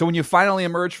 So when you finally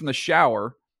emerge from the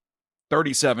shower,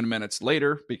 37 minutes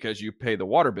later, because you pay the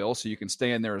water bill so you can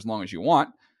stay in there as long as you want,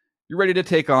 you're ready to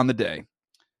take on the day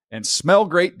and smell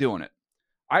great doing it.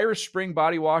 Irish Spring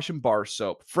Body Wash and Bar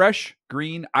Soap. Fresh,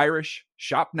 green, Irish.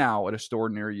 Shop now at a store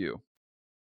near you.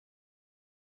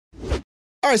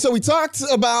 All right, so we talked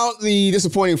about the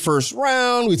disappointing first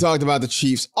round. We talked about the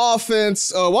Chiefs'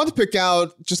 offense. I wanted to pick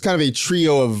out just kind of a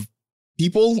trio of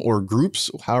people or groups,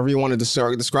 however you wanted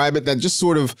to describe it, that just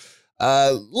sort of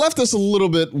left us a little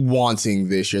bit wanting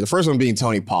this year. The first one being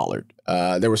Tony Pollard.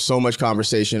 There was so much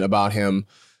conversation about him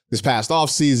this past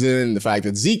offseason, the fact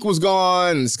that Zeke was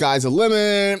gone, and the sky's the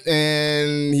limit,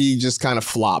 and he just kind of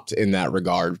flopped in that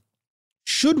regard.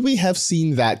 Should we have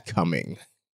seen that coming?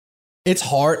 It's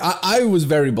hard. I was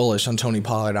very bullish on Tony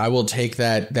Pollard. I will take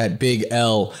that big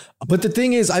L. But the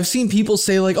thing is, I've seen people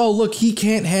say like, oh, look, he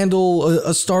can't handle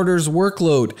a starter's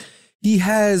workload. He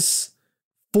has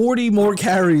 40 more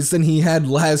carries than he had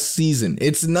last season.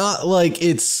 It's not like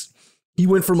he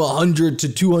went from 100 to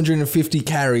 250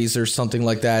 carries or something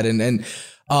like that. And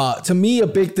to me, a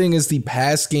big thing is the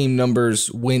pass game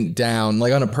numbers went down,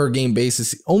 like on a per game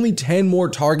basis. Only 10 more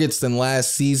targets than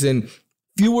last season.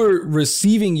 Fewer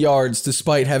receiving yards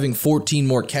despite having 14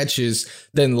 more catches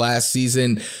than last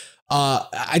season.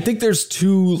 I think there's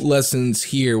 2 lessons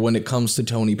here when it comes to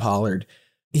Tony Pollard.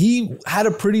 He had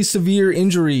a pretty severe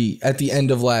injury at the end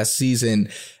of last season.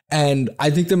 And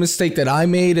I think the mistake that I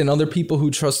made and other people who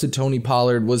trusted Tony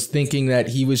Pollard was thinking that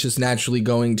he was just naturally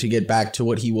going to get back to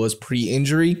what he was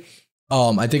pre-injury.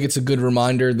 I think it's a good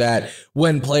reminder that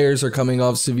when players are coming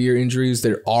off severe injuries,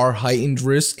 there are heightened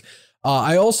risk.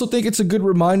 I also think it's a good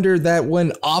reminder that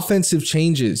when offensive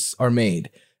changes are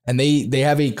made and they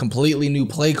have a completely new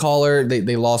play caller,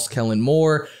 they lost Kellen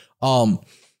Moore.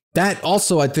 That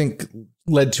also, I think,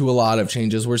 led to a lot of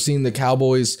changes. We're seeing the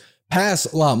Cowboys pass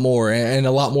a lot more and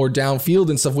a lot more downfield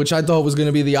and stuff, which I thought was going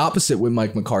to be the opposite with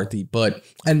Mike McCarthy.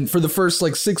 And for the first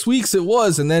 6 weeks it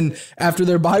was. And then after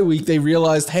their bye week, they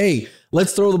realized, hey,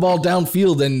 let's throw the ball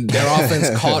downfield, and their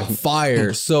offense caught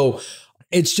fire. So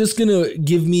it's just going to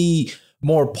give me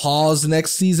more pause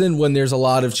next season when there's a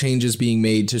lot of changes being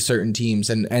made to certain teams.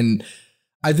 And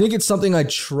I think it's something I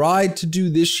tried to do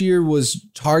this year was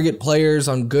target players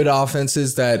on good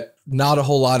offenses that not a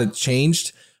whole lot had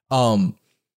changed.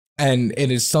 And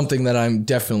it is something that I'm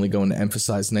definitely going to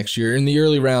emphasize next year. In the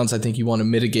early rounds, I think you want to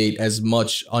mitigate as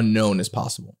much unknown as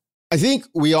possible. I think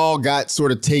we all got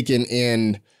sort of taken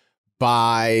in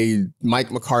by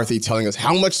Mike McCarthy telling us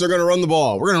how much they're going to run the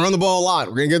ball. We're going to run the ball a lot.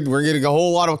 We're going to get a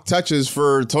whole lot of touches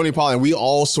for Tony Pollard. And we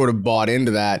all sort of bought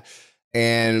into that.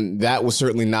 And that was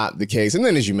certainly not the case. And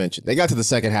then, as you mentioned, they got to the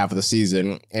second half of the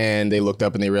season and they looked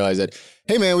up and they realized that,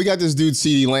 hey, man, we got this dude,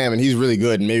 CeeDee Lamb, and he's really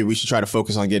good. And maybe we should try to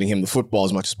focus on getting him the football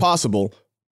as much as possible.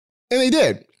 And they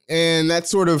did. And that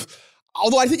sort of,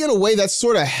 although I think in a way that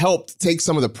sort of helped take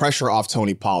some of the pressure off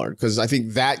Tony Pollard, because I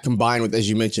think that combined with, as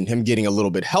you mentioned, him getting a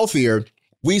little bit healthier,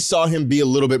 we saw him be a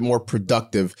little bit more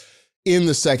productive in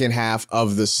the second half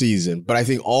of the season. But I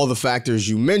think all the factors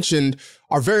you mentioned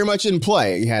are very much in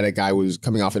play. You had a guy who was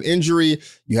coming off an injury.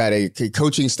 You had a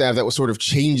coaching staff that was sort of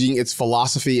changing its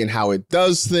philosophy and how it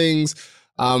does things.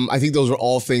 I think those are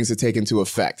all things to take into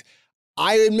effect.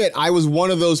 I admit I was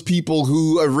one of those people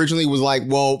who originally was like,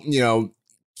 well,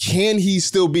 can he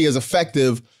still be as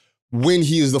effective when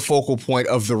he is the focal point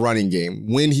of the running game,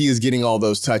 when he is getting all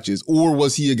those touches? Or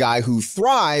was he a guy who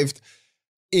thrived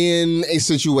in a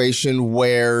situation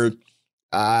where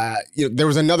there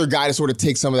was another guy to sort of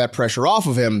take some of that pressure off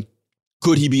of him?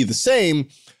 Could he be the same?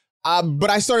 But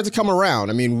I started to come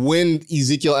around. I mean, when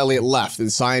Ezekiel Elliott left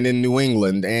and signed in New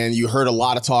England, and you heard a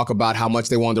lot of talk about how much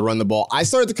they wanted to run the ball, I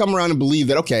started to come around and believe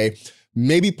that, okay,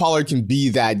 maybe Pollard can be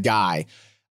that guy.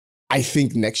 I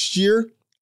think next year,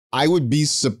 I would be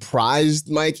surprised,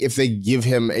 Mike, if they give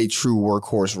him a true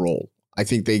workhorse role. I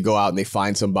think they go out and they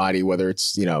find somebody, whether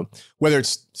it's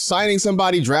signing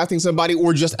somebody, drafting somebody,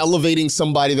 or just elevating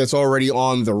somebody that's already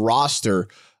on the roster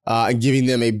and giving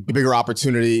them a bigger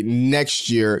opportunity next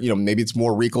year. Maybe it's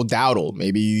more Rico Dowdle.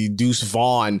 Maybe Deuce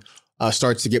Vaughn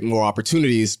starts to get more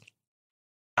opportunities.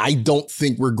 I don't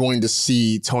think we're going to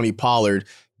see Tony Pollard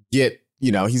get,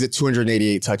 he's at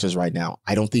 288 touches right now.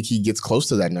 I don't think he gets close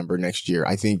to that number next year.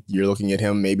 I think you're looking at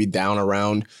him maybe down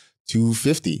around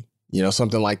 250,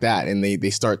 something like that. And they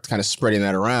start kind of spreading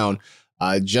that around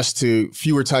just to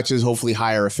fewer touches, hopefully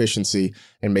higher efficiency,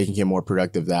 and making him more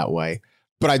productive that way.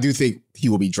 But I do think he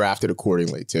will be drafted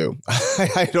accordingly too.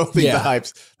 I don't think the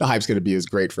hype's going to be as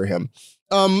great for him.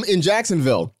 In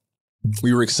Jacksonville,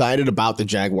 we were excited about the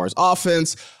Jaguars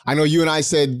offense. I know you and I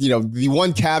said, the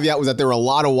one caveat was that there were a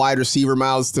lot of wide receiver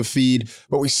mouths to feed,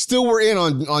 but we still were in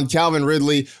on Calvin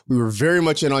Ridley. We were very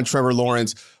much in on Trevor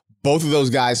Lawrence. Both of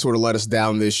those guys sort of let us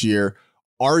down this year.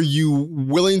 Are you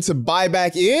willing to buy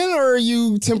back in, or are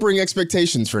you tempering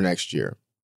expectations for next year?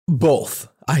 Both,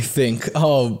 I think.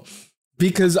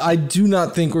 Because I do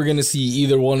not think we're going to see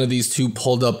either one of these two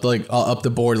pulled up up the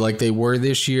board like they were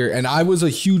this year. And I was a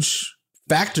huge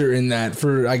factor in that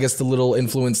for, I guess, the little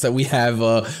influence that we have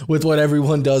with what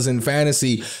everyone does in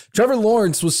fantasy. Trevor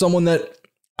Lawrence was someone that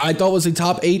I thought was a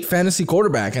top 8 fantasy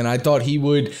quarterback, and I thought he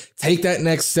would take that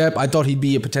next step. I thought he'd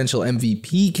be a potential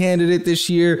MVP candidate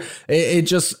this year.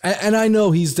 And I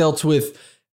know he's dealt with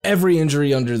every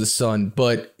injury under the sun,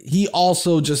 but he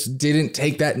also just didn't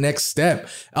take that next step.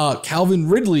 Calvin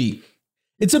Ridley,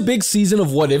 it's a big season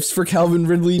of what ifs for Calvin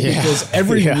Ridley because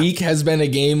every week has been a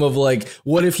game of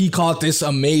what if he caught this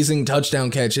amazing touchdown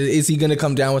catch? Is he going to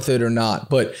come down with it or not?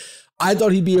 But I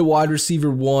thought he'd be a wide receiver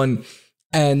 1.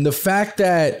 And the fact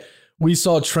that we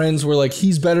saw trends where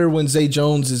he's better when Zay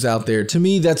Jones is out there, to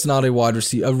me, that's not a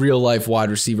real life wide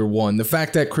receiver 1. The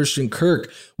fact that Christian Kirk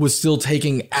was still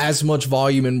taking as much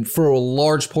volume and for a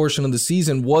large portion of the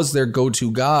season was their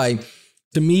go-to guy.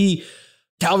 To me,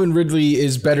 Calvin Ridley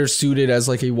is better suited as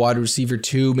a wide receiver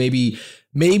 2. Maybe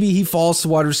he falls to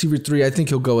wide receiver 3. I think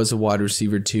he'll go as a wide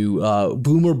receiver 2.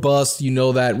 Boom or bust,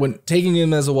 that when taking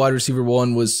him as a wide receiver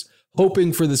 1 was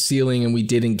hoping for the ceiling and we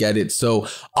didn't get it. So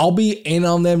I'll be in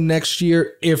on them next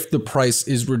year if the price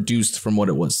is reduced from what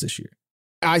it was this year.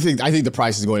 I think the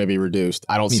price is going to be reduced.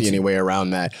 I don't see any way around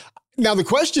that. Now, the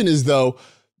question is, though,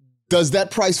 does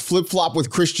that price flip-flop with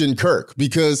Christian Kirk?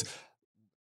 Because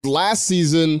last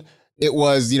season, it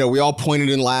was, we all pointed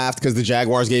and laughed because the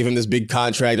Jaguars gave him this big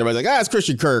contract. Everybody's like, it's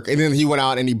Christian Kirk. And then he went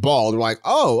out and he balled. We're like,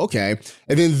 oh, okay.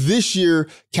 And then this year,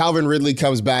 Calvin Ridley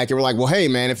comes back and we're like, well, hey,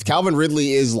 man, if Calvin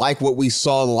Ridley is like what we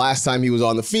saw the last time he was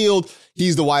on the field,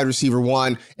 he's the wide receiver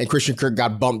 1 and Christian Kirk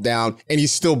got bumped down and he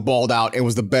still balled out and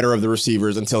was the better of the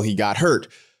receivers until he got hurt.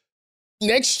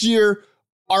 Next year,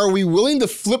 are we willing to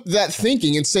flip that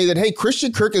thinking and say that, hey,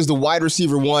 Christian Kirk is the wide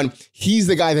receiver 1, he's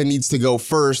the guy that needs to go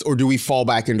first, or do we fall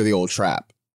back into the old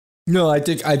trap? No, I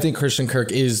think Christian Kirk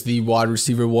is the wide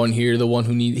receiver 1 here, the one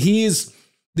he is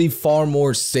the far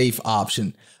more safe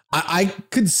option. I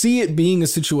could see it being a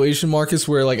situation, Marcus,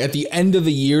 where at the end of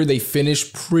the year, they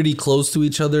finish pretty close to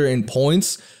each other in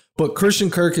points, But Christian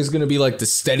Kirk is going to be like the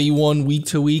steady one week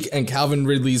to week, and Calvin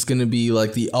Ridley is going to be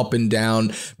like the up and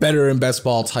down, better and best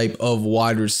ball type of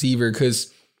wide receiver,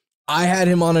 because I had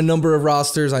him on a number of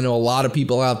rosters. I know a lot of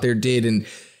people out there did, and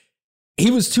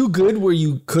he was too good where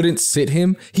you couldn't sit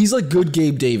him. He's like good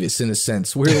Gabe Davis in a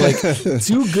sense, where like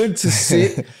too good to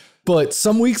sit, but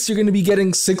some weeks you're going to be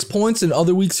getting 6 points and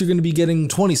other weeks you're going to be getting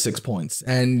 26 points.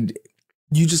 And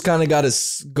you just kind of got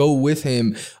to go with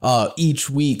him each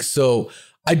week. So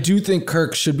I do think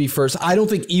Kirk should be first. I don't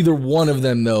think either one of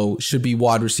them, though, should be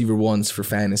wide receiver ones for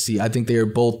fantasy. I think they are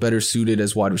both better suited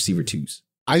as wide receiver twos.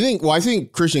 I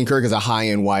think Christian Kirk is a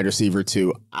high-end wide receiver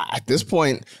too. At this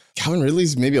point, Calvin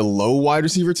Ridley's maybe a low wide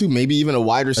receiver two, maybe even a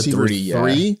wide receiver three.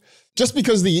 Yeah. Just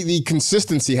because the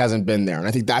consistency hasn't been there. And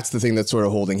I think that's the thing that's sort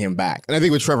of holding him back. And I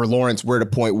think with Trevor Lawrence, we're at a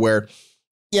point where,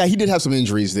 yeah, he did have some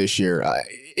injuries this year.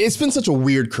 It's been such a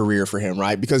weird career for him,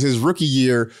 right? Because his rookie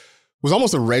year was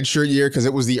almost a redshirt year because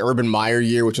it was the Urban Meyer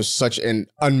year, which was such an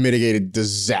unmitigated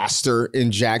disaster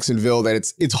in Jacksonville that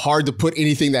it's hard to put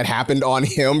anything that happened on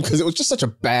him because it was just such a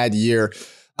bad year.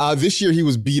 This year he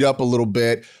was beat up a little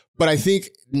bit, but I think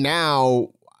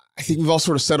we've all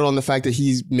sort of settled on the fact that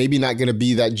he's maybe not going to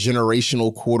be that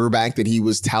generational quarterback that he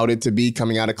was touted to be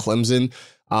coming out of Clemson.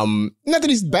 Not that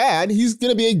he's bad. He's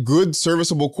going to be a good,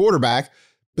 serviceable quarterback,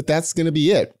 but that's going to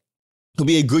be it. He'll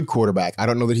be a good quarterback. I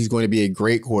don't know that he's going to be a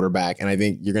great quarterback. And I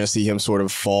think you're going to see him sort of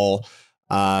fall.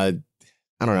 I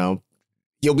don't know.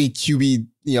 He'll be QB,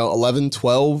 11,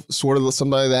 12, sort of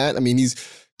somebody like that. I mean,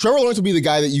 Trevor Lawrence will be the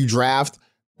guy that you draft,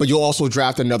 but you'll also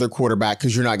draft another quarterback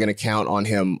because you're not going to count on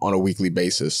him on a weekly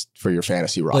basis for your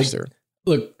fantasy roster.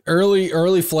 Look,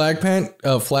 early flag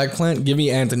plant, give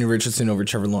me Anthony Richardson over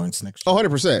Trevor Lawrence next year.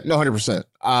 100%. No,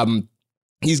 100%.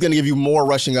 He's going to give you more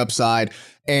rushing upside,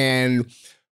 and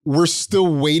we're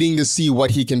still waiting to see what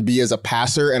he can be as a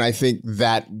passer. And I think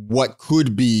that what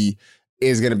could be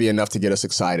is going to be enough to get us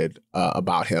excited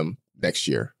about him next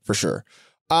year, for sure.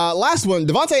 Last one,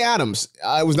 Davante Adams.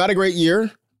 It was not a great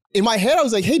year. In my head, I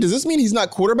was like, hey, does this mean he's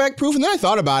not quarterback proof? And then I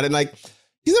thought about it, and like,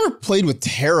 he's never played with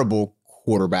terrible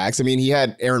quarterbacks. I mean, he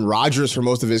had Aaron Rodgers for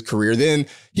most of his career. Then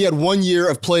he had 1 year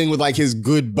of playing with like his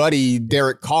good buddy,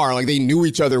 Derek Carr. Like they knew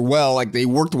each other well, like they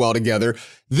worked well together.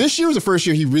 This year was the first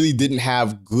year he really didn't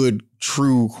have good,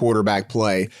 true quarterback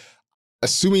play.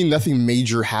 Assuming nothing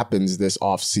major happens this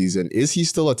offseason, is he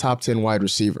still a top 10 wide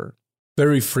receiver?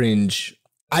 Very fringe.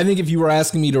 I think if you were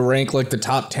asking me to rank like the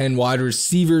top 10 wide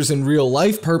receivers in real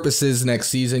life purposes next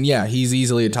season, yeah, he's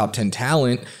easily a top 10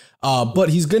 talent. But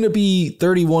he's going to be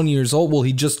 31 years old. Well,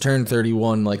 he just turned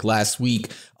 31 like last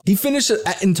week. He finished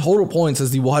in total points as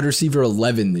the wide receiver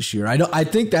 11 this year. I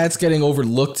think that's getting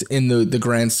overlooked in the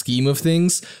grand scheme of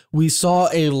things. We saw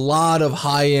a lot of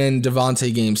high-end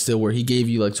Davante games still where he gave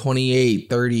you like 28,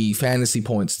 30 fantasy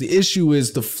points. The issue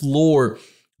is the floor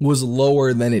was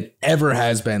lower than it ever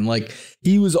has been. Like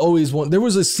he was always one. There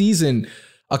was a season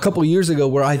a couple of years ago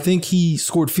where I think he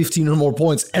scored 15 or more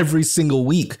points every single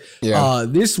week. Yeah.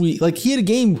 This week, like he had a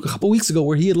game a couple of weeks ago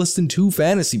where he had less than 2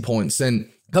 fantasy points. And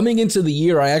coming into the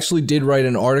year, I actually did write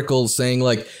an article saying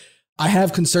like, I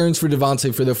have concerns for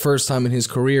Davante for the first time in his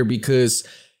career because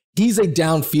he's a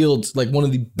downfield, like one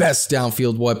of the best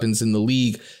downfield weapons in the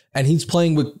league. And he's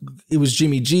playing with, it was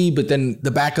Jimmy G, but then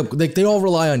the backup, like they all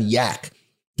rely on Yak.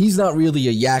 He's not really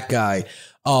a Yak guy.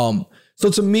 So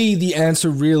to me, the answer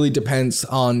really depends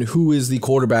on who is the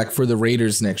quarterback for the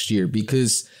Raiders next year,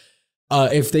 because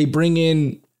if they bring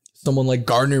in someone like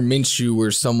Gardner Minshew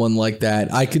or someone like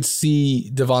that, I could see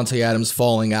Davante Adams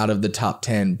falling out of the top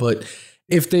 10. But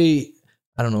if they,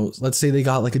 I don't know, let's say they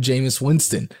got like a Jameis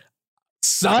Winston,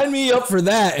 sign me up for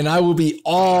that, and I will be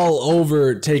all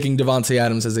over taking Davante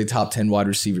Adams as a top 10 wide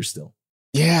receiver still.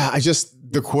 Yeah,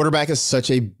 the quarterback is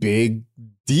such a big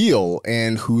deal,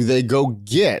 and who they go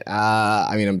get.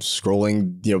 I mean, I'm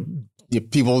scrolling,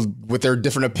 people with their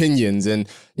different opinions, and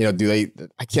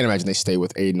I can't imagine they stay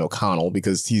with Aiden O'Connell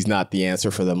because he's not the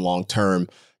answer for them long term.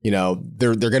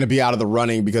 They're going to be out of the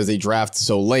running because they draft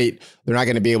so late. They're not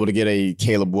going to be able to get a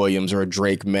Caleb Williams or a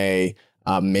Drake May.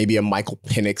 Maybe a Michael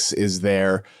Penix is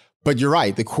there, but you're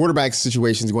right. The quarterback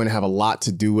situation is going to have a lot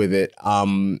to do with it.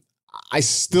 I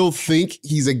still think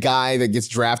he's a guy that gets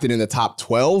drafted in the top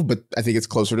 12, but I think it's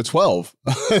closer to 12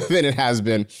 than it has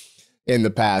been in the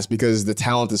past because the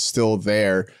talent is still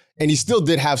there. And he still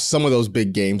did have some of those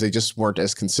big games. They just weren't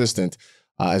as consistent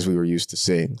as we were used to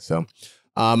seeing. So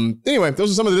anyway, those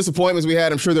are some of the disappointments we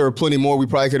had. I'm sure there were plenty more. We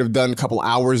probably could have done a couple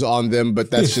hours on them, but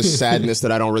that's just sadness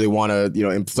that I don't really want to,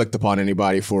 inflict upon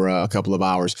anybody for a couple of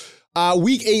hours.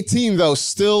 Week 18, though,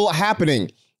 still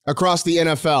happening across the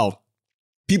NFL.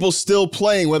 people still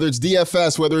playing, whether it's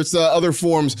DFS, whether it's other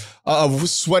forms of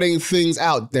sweating things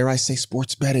out. Dare I say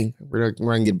sports betting? We're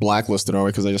going to get blacklisted, are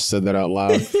we? Because I just said that out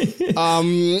loud.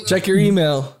 Check your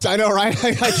email. I know, right?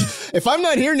 If I'm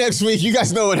not here next week, you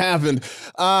guys know what happened.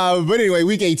 But anyway,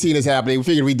 week 18 is happening. We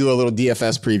figured we'd do a little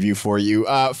DFS preview for you.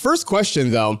 First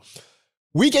question, though.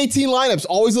 Week 18 lineups,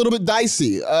 always a little bit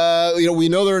dicey. We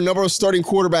know there are a number of starting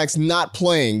quarterbacks not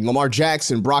playing. Lamar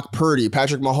Jackson, Brock Purdy,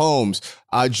 Patrick Mahomes,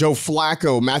 Joe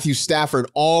Flacco, Matthew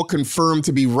Stafford, all confirmed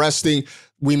to be resting.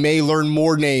 We may learn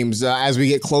more names as we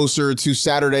get closer to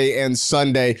Saturday and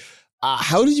Sunday.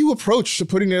 How do you approach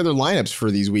putting together lineups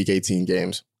for these Week 18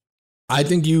 games? I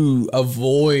think you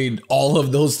avoid all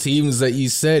of those teams that you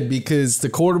said because the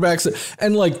quarterbacks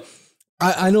and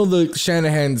I know the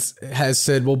Shanahan has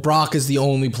said, well, Brock is the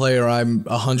only player I'm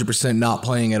 100% not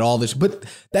playing at all this, but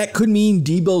that could mean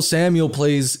Deebo Samuel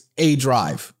plays a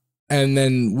drive and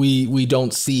then we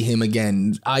don't see him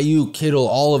again. Ayuk, Kittle,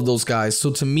 all of those guys. So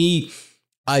to me,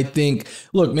 I think,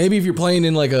 look, maybe if you're playing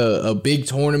in like a big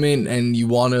tournament and you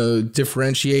want to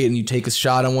differentiate and you take a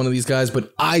shot on one of these guys,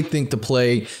 but I think the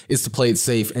play is to play it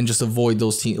safe and just avoid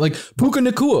those teams. Like Puka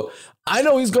Nacua, I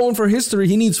know he's going for history.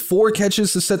 He needs 4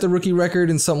 catches to set the rookie record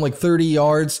and something like 30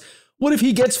 yards. What if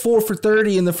he gets 4 for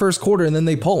 30 in the first quarter and then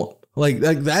they pull him? Like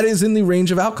that is in the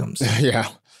range of outcomes. Yeah.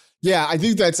 I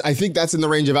think that's in the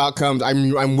range of outcomes.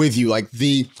 I'm with you. Like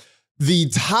the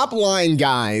top line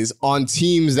guys on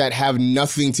teams that have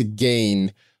nothing to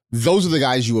gain, those are the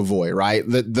guys you avoid, right?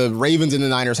 The Ravens and the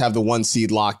Niners have the 1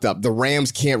 seed locked up. The Rams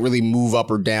can't really move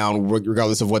up or down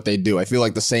regardless of what they do. I feel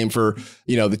like the same for,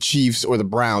 the Chiefs or the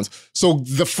Browns. So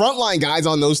the frontline guys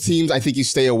on those teams, I think you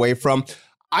stay away from.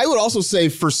 I would also say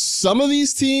for some of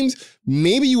these teams,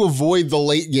 maybe you avoid the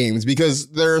late games because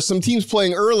there are some teams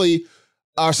playing early,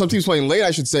 some teams playing late, I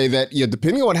should say, that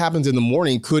depending on what happens in the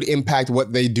morning could impact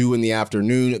what they do in the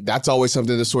afternoon. That's always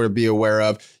something to sort of be aware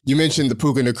of. You mentioned the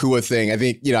Puka Nacua thing. I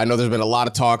think, I know there's been a lot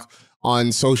of talk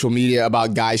on social media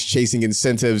about guys chasing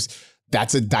incentives.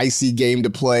 That's a dicey game to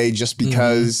play just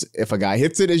because if a guy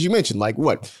hits it, as you mentioned, like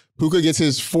what? Puka gets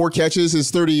his 4 catches,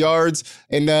 his 30 yards,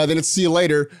 and then it's see you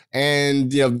later.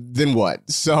 And, then what?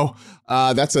 So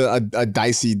that's a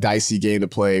dicey game to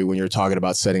play when you're talking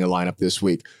about setting a lineup this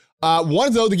week.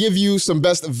 Wanted, though, to give you some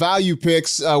best value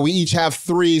picks. We each have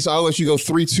 3, so I'll let you go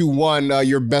 3, 2, 1,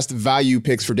 your best value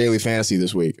picks for daily fantasy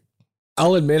this week.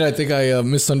 I'll admit, I think I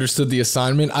misunderstood the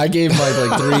assignment. I gave my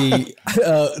 3.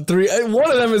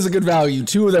 One of them is a good value.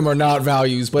 2 of them are not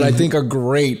values, but I think are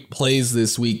great plays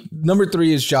this week. Number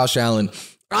 3 is Josh Allen.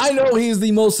 I know he is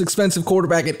the most expensive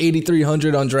quarterback at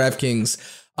 8,300 on DraftKings.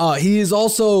 He is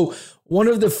also one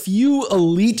of the few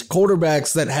elite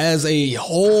quarterbacks that has a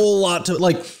whole lot to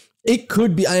it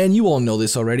could be, and you all know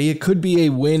this already, it could be a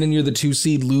win and you're the 2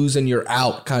 seed, lose and you're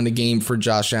out kind of game for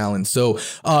Josh Allen. So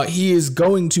he is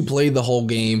going to play the whole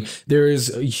game. There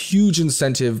is a huge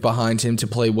incentive behind him to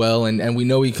play well, and we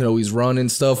know he can always run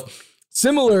and stuff.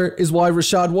 Similar is why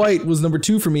Rachaad White was number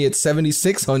 2 for me at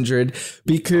 7,600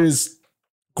 because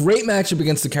great matchup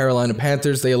against the Carolina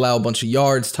Panthers. They allow a bunch of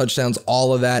yards, touchdowns,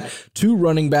 all of that. 2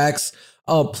 running backs,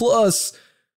 plus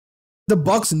the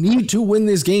Bucs need to win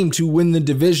this game to win the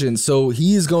division. So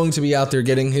he is going to be out there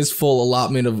getting his full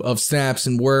allotment of snaps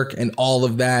and work and all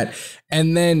of that.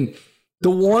 And then the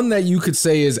one that you could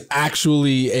say is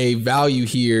actually a value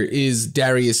here is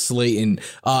Darius Slayton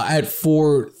at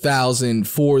 4,000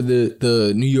 for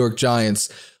the New York Giants.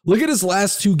 Look at his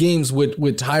last 2 games with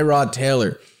Tyrod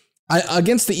Taylor.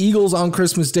 Against the Eagles on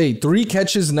Christmas Day, 3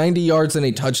 catches, 90 yards, and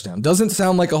a touchdown. Doesn't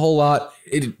sound like a whole lot.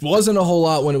 It wasn't a whole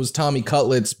lot when it was Tommy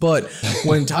Cutlets, but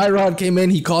when Tyrod came in,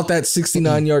 he caught that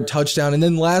 69-yard touchdown. And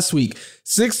then last week,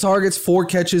 6 targets, 4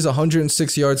 catches,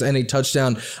 106 yards, and a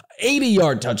touchdown,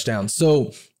 80-yard touchdown.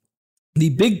 So the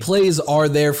big plays are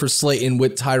there for Slayton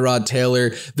with Tyrod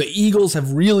Taylor. The Eagles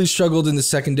have really struggled in the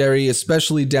secondary,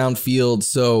 especially downfield.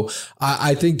 So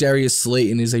I think Darius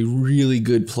Slayton is a really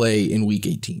good play in Week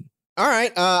 18. All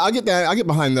right, I'll get that. I'll get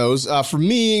behind those. For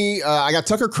me, I got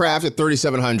Tucker Kraft at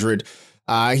 3,700.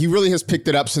 He really has picked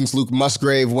it up since Luke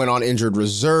Musgrave went on injured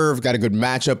reserve. Got a good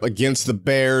matchup against the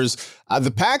Bears. The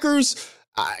Packers,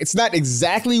 it's not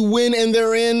exactly win and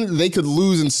they're in. They could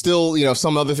lose and still, if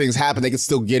some other things happen, they could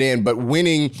still get in. But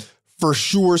winning for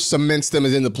sure cements them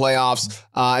as in the playoffs.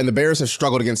 And the Bears have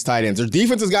struggled against tight ends. Their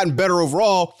defense has gotten better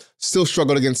overall, still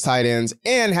struggled against tight ends.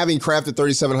 And having Kraft at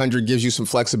 3,700 gives you some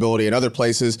flexibility in other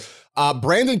places.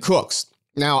 Brandon Cooks.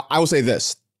 Now, I will say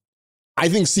this. I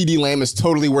think CeeDee Lamb is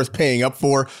totally worth paying up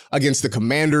for against the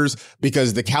Commanders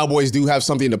because the Cowboys do have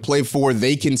something to play for.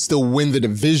 They can still win the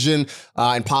division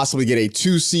and possibly get a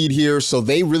 2 seed here. So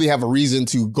they really have a reason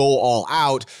to go all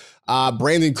out.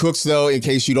 Brandon Cooks, though, in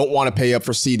case you don't want to pay up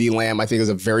for CeeDee Lamb, I think is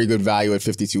a very good value at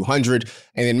 $5,200.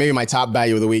 And then maybe my top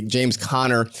value of the week, James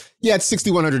Conner. Yeah, it's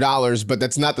 $6,100, but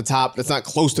that's not the top. That's not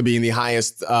close to being the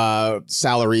highest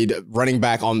salaried running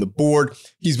back on the board.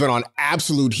 He's been on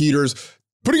absolute heaters,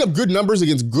 putting up good numbers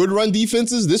against good run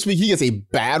defenses. This week, he gets a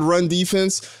bad run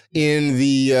defense in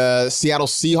the Seattle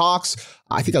Seahawks.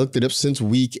 I think I looked it up since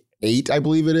week 8, I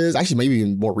believe it is. Actually, maybe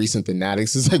even more recent than that.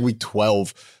 This is like week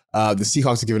 12. The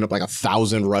Seahawks have given up like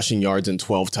 1,000 rushing yards and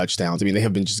 12 touchdowns. I mean, they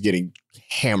have been just getting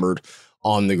hammered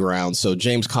on the ground. So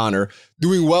James Conner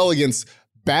doing well against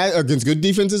good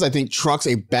defenses. I think trucks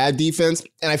a bad defense.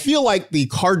 And I feel like the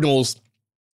Cardinals,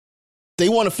 they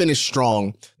want to finish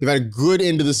strong. They've had a good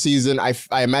end of the season. I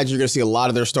imagine you're going to see a lot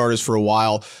of their starters for a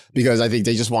while because I think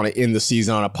they just want to end the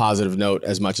season on a positive note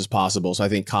as much as possible. So I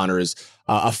think Conner is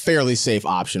a fairly safe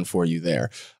option for you there.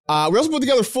 We also put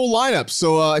together full lineups.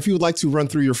 So if you would like to run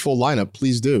through your full lineup,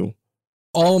 please do.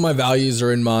 All of my values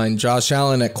are in mind. Josh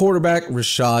Allen at quarterback,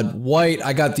 Rachaad White.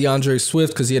 I got DeAndre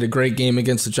Swift because he had a great game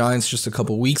against the Giants just a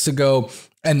couple weeks ago.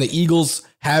 And the Eagles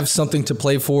have something to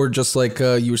play for, just like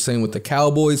you were saying with the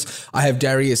Cowboys. I have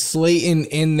Darius Slayton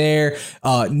in there.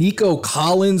 Nico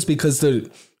Collins, because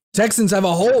the Texans have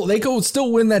they could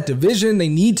still win that division. They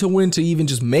need to win to even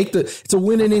just make it's a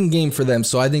win and in game for them.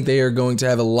 So I think they are going to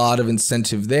have a lot of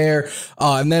incentive there.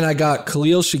 And then I got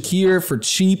Khalil Shakir for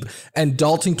cheap, and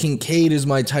Dalton Kincaid is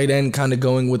my tight end, kind of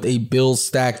going with a Bills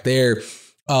stack there.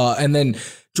 And then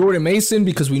Jordan Mason,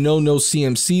 because we know no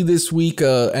CMC this week,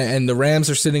 and the Rams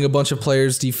are sitting a bunch of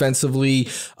players defensively.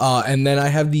 And then I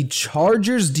have the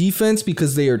Chargers defense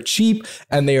because they are cheap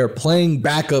and they are playing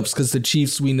backups because the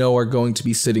Chiefs we know are going to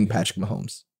be sitting Patrick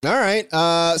Mahomes. All right.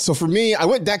 So for me, I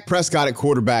went Dak Prescott at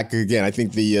quarterback again. I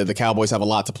think the Cowboys have a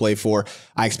lot to play for.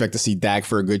 I expect to see Dak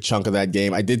for a good chunk of that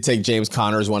game. I did take James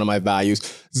Conner as one of my values.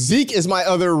 Zeke is my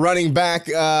other running back.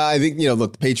 I think,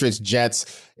 look, the Patriots,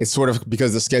 Jets, it's sort of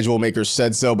because the schedule makers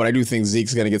said so, but I do think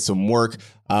Zeke's going to get some work.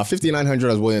 5,900,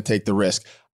 I was willing to take the risk.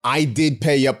 I did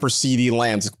pay up for CeeDee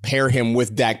Lamb to pair him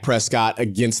with Dak Prescott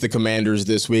against the Commanders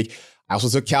this week. I also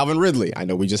took Calvin Ridley. I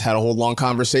know we just had a whole long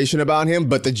conversation about him,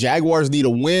 but the Jaguars need a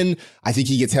win. I think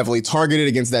he gets heavily targeted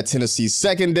against that Tennessee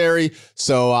secondary,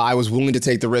 so I was willing to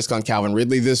take the risk on Calvin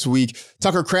Ridley this week.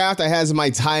 Tucker Kraft, I had as my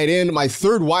tight end. My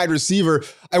third wide receiver,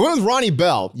 I went with Ronnie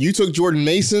Bell. You took Jordan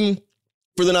Mason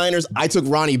for the Niners. I took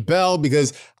Ronnie Bell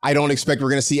because I don't expect we're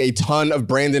going to see a ton of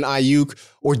Brandon Ayuk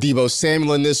or Deebo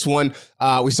Samuel in this one.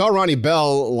 We saw Ronnie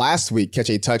Bell last week catch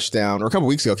a touchdown, or a couple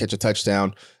weeks ago catch a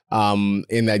touchdown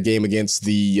in that game against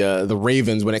the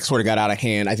Ravens when it sort of got out of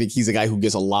hand. I think he's a guy who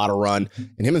gets a lot of run,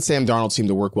 and him and Sam Darnold seem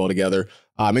to work well together.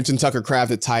 I mentioned Tucker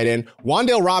Kraft at tight end.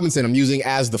 Wan'Dale Robinson I'm using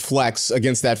as the flex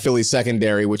against that Philly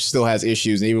secondary, which still has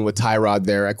issues, and even with Tyrod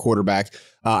there at quarterback,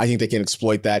 I think they can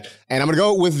exploit that. And I'm going to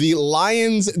go with the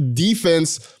Lions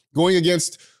defense going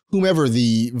against whomever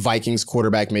the Vikings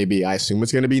quarterback may be. I assume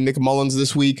it's going to be Nick Mullins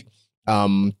this week.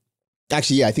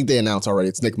 Actually, yeah, I think they announced already.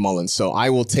 It's Nick Mullins. So I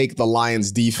will take the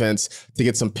Lions defense to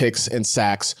get some picks and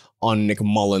sacks on Nick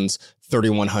Mullins,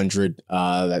 3,100.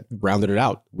 That rounded it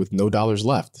out with no dollars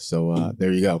left. So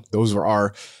there you go. Those were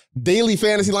our daily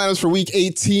fantasy lineups for week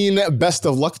 18. Best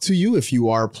of luck to you if you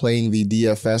are playing the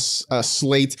DFS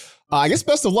slate. I guess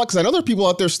best of luck because I know there are people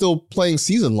out there still playing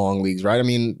season-long leagues, right? I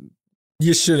mean,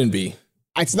 you shouldn't be.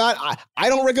 It's not, I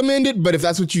don't recommend it, but if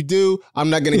that's what you do, I'm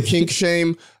not going to kink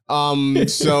shame.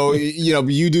 So,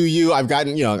 you do you. I've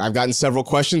gotten several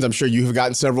questions. I'm sure you have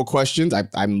gotten several questions.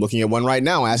 I'm looking at one right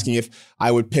now asking if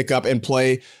I would pick up and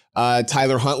play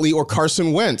Tyler Huntley or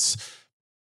Carson Wentz.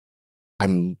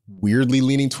 I'm weirdly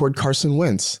leaning toward Carson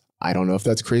Wentz. I don't know if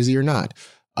that's crazy or not.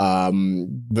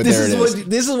 But this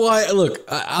is why, look,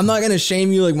 I'm not going to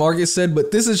shame you like Marcus said,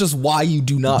 but this is just why you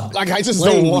do not. Like, I just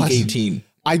don't want week 18.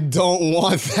 I don't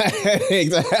want that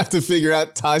headache to have to figure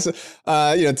out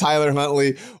Tyler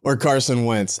Huntley or Carson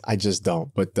Wentz. I just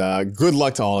don't. But good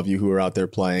luck to all of you who are out there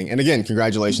playing. And again,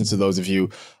 congratulations to those of you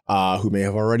who may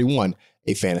have already won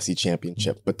a fantasy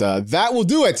championship. But that will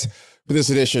do it for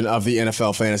this edition of the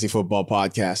NFL Fantasy Football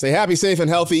Podcast. Stay happy, safe, and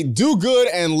healthy. Do good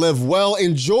and live well.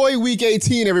 Enjoy Week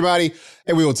 18, everybody.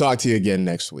 And we will talk to you again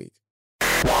next week.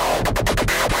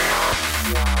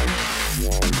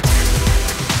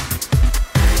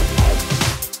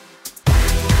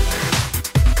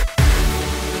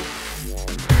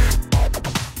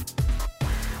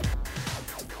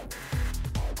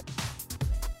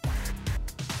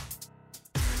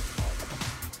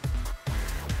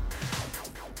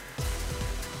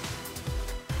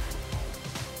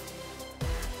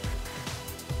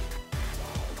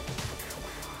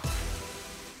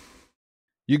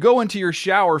 You go into your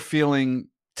shower feeling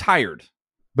tired,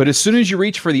 But as soon as you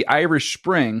reach for the Irish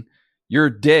Spring, your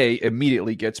day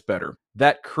immediately gets better.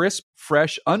 That crisp,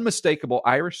 fresh, unmistakable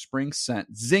Irish Spring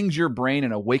scent zings your brain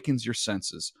and awakens your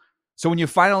senses. So when you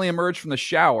finally emerge from the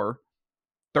shower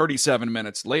 37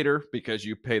 minutes later, because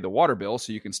you pay the water bill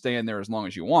so you can stay in there as long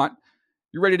as you want,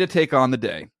 you're ready to take on the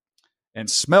day and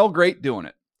smell great doing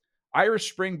it.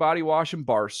 Irish Spring Body Wash and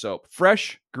Bar Soap.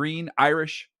 Fresh, green,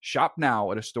 Irish. Shop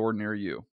now at a store near you.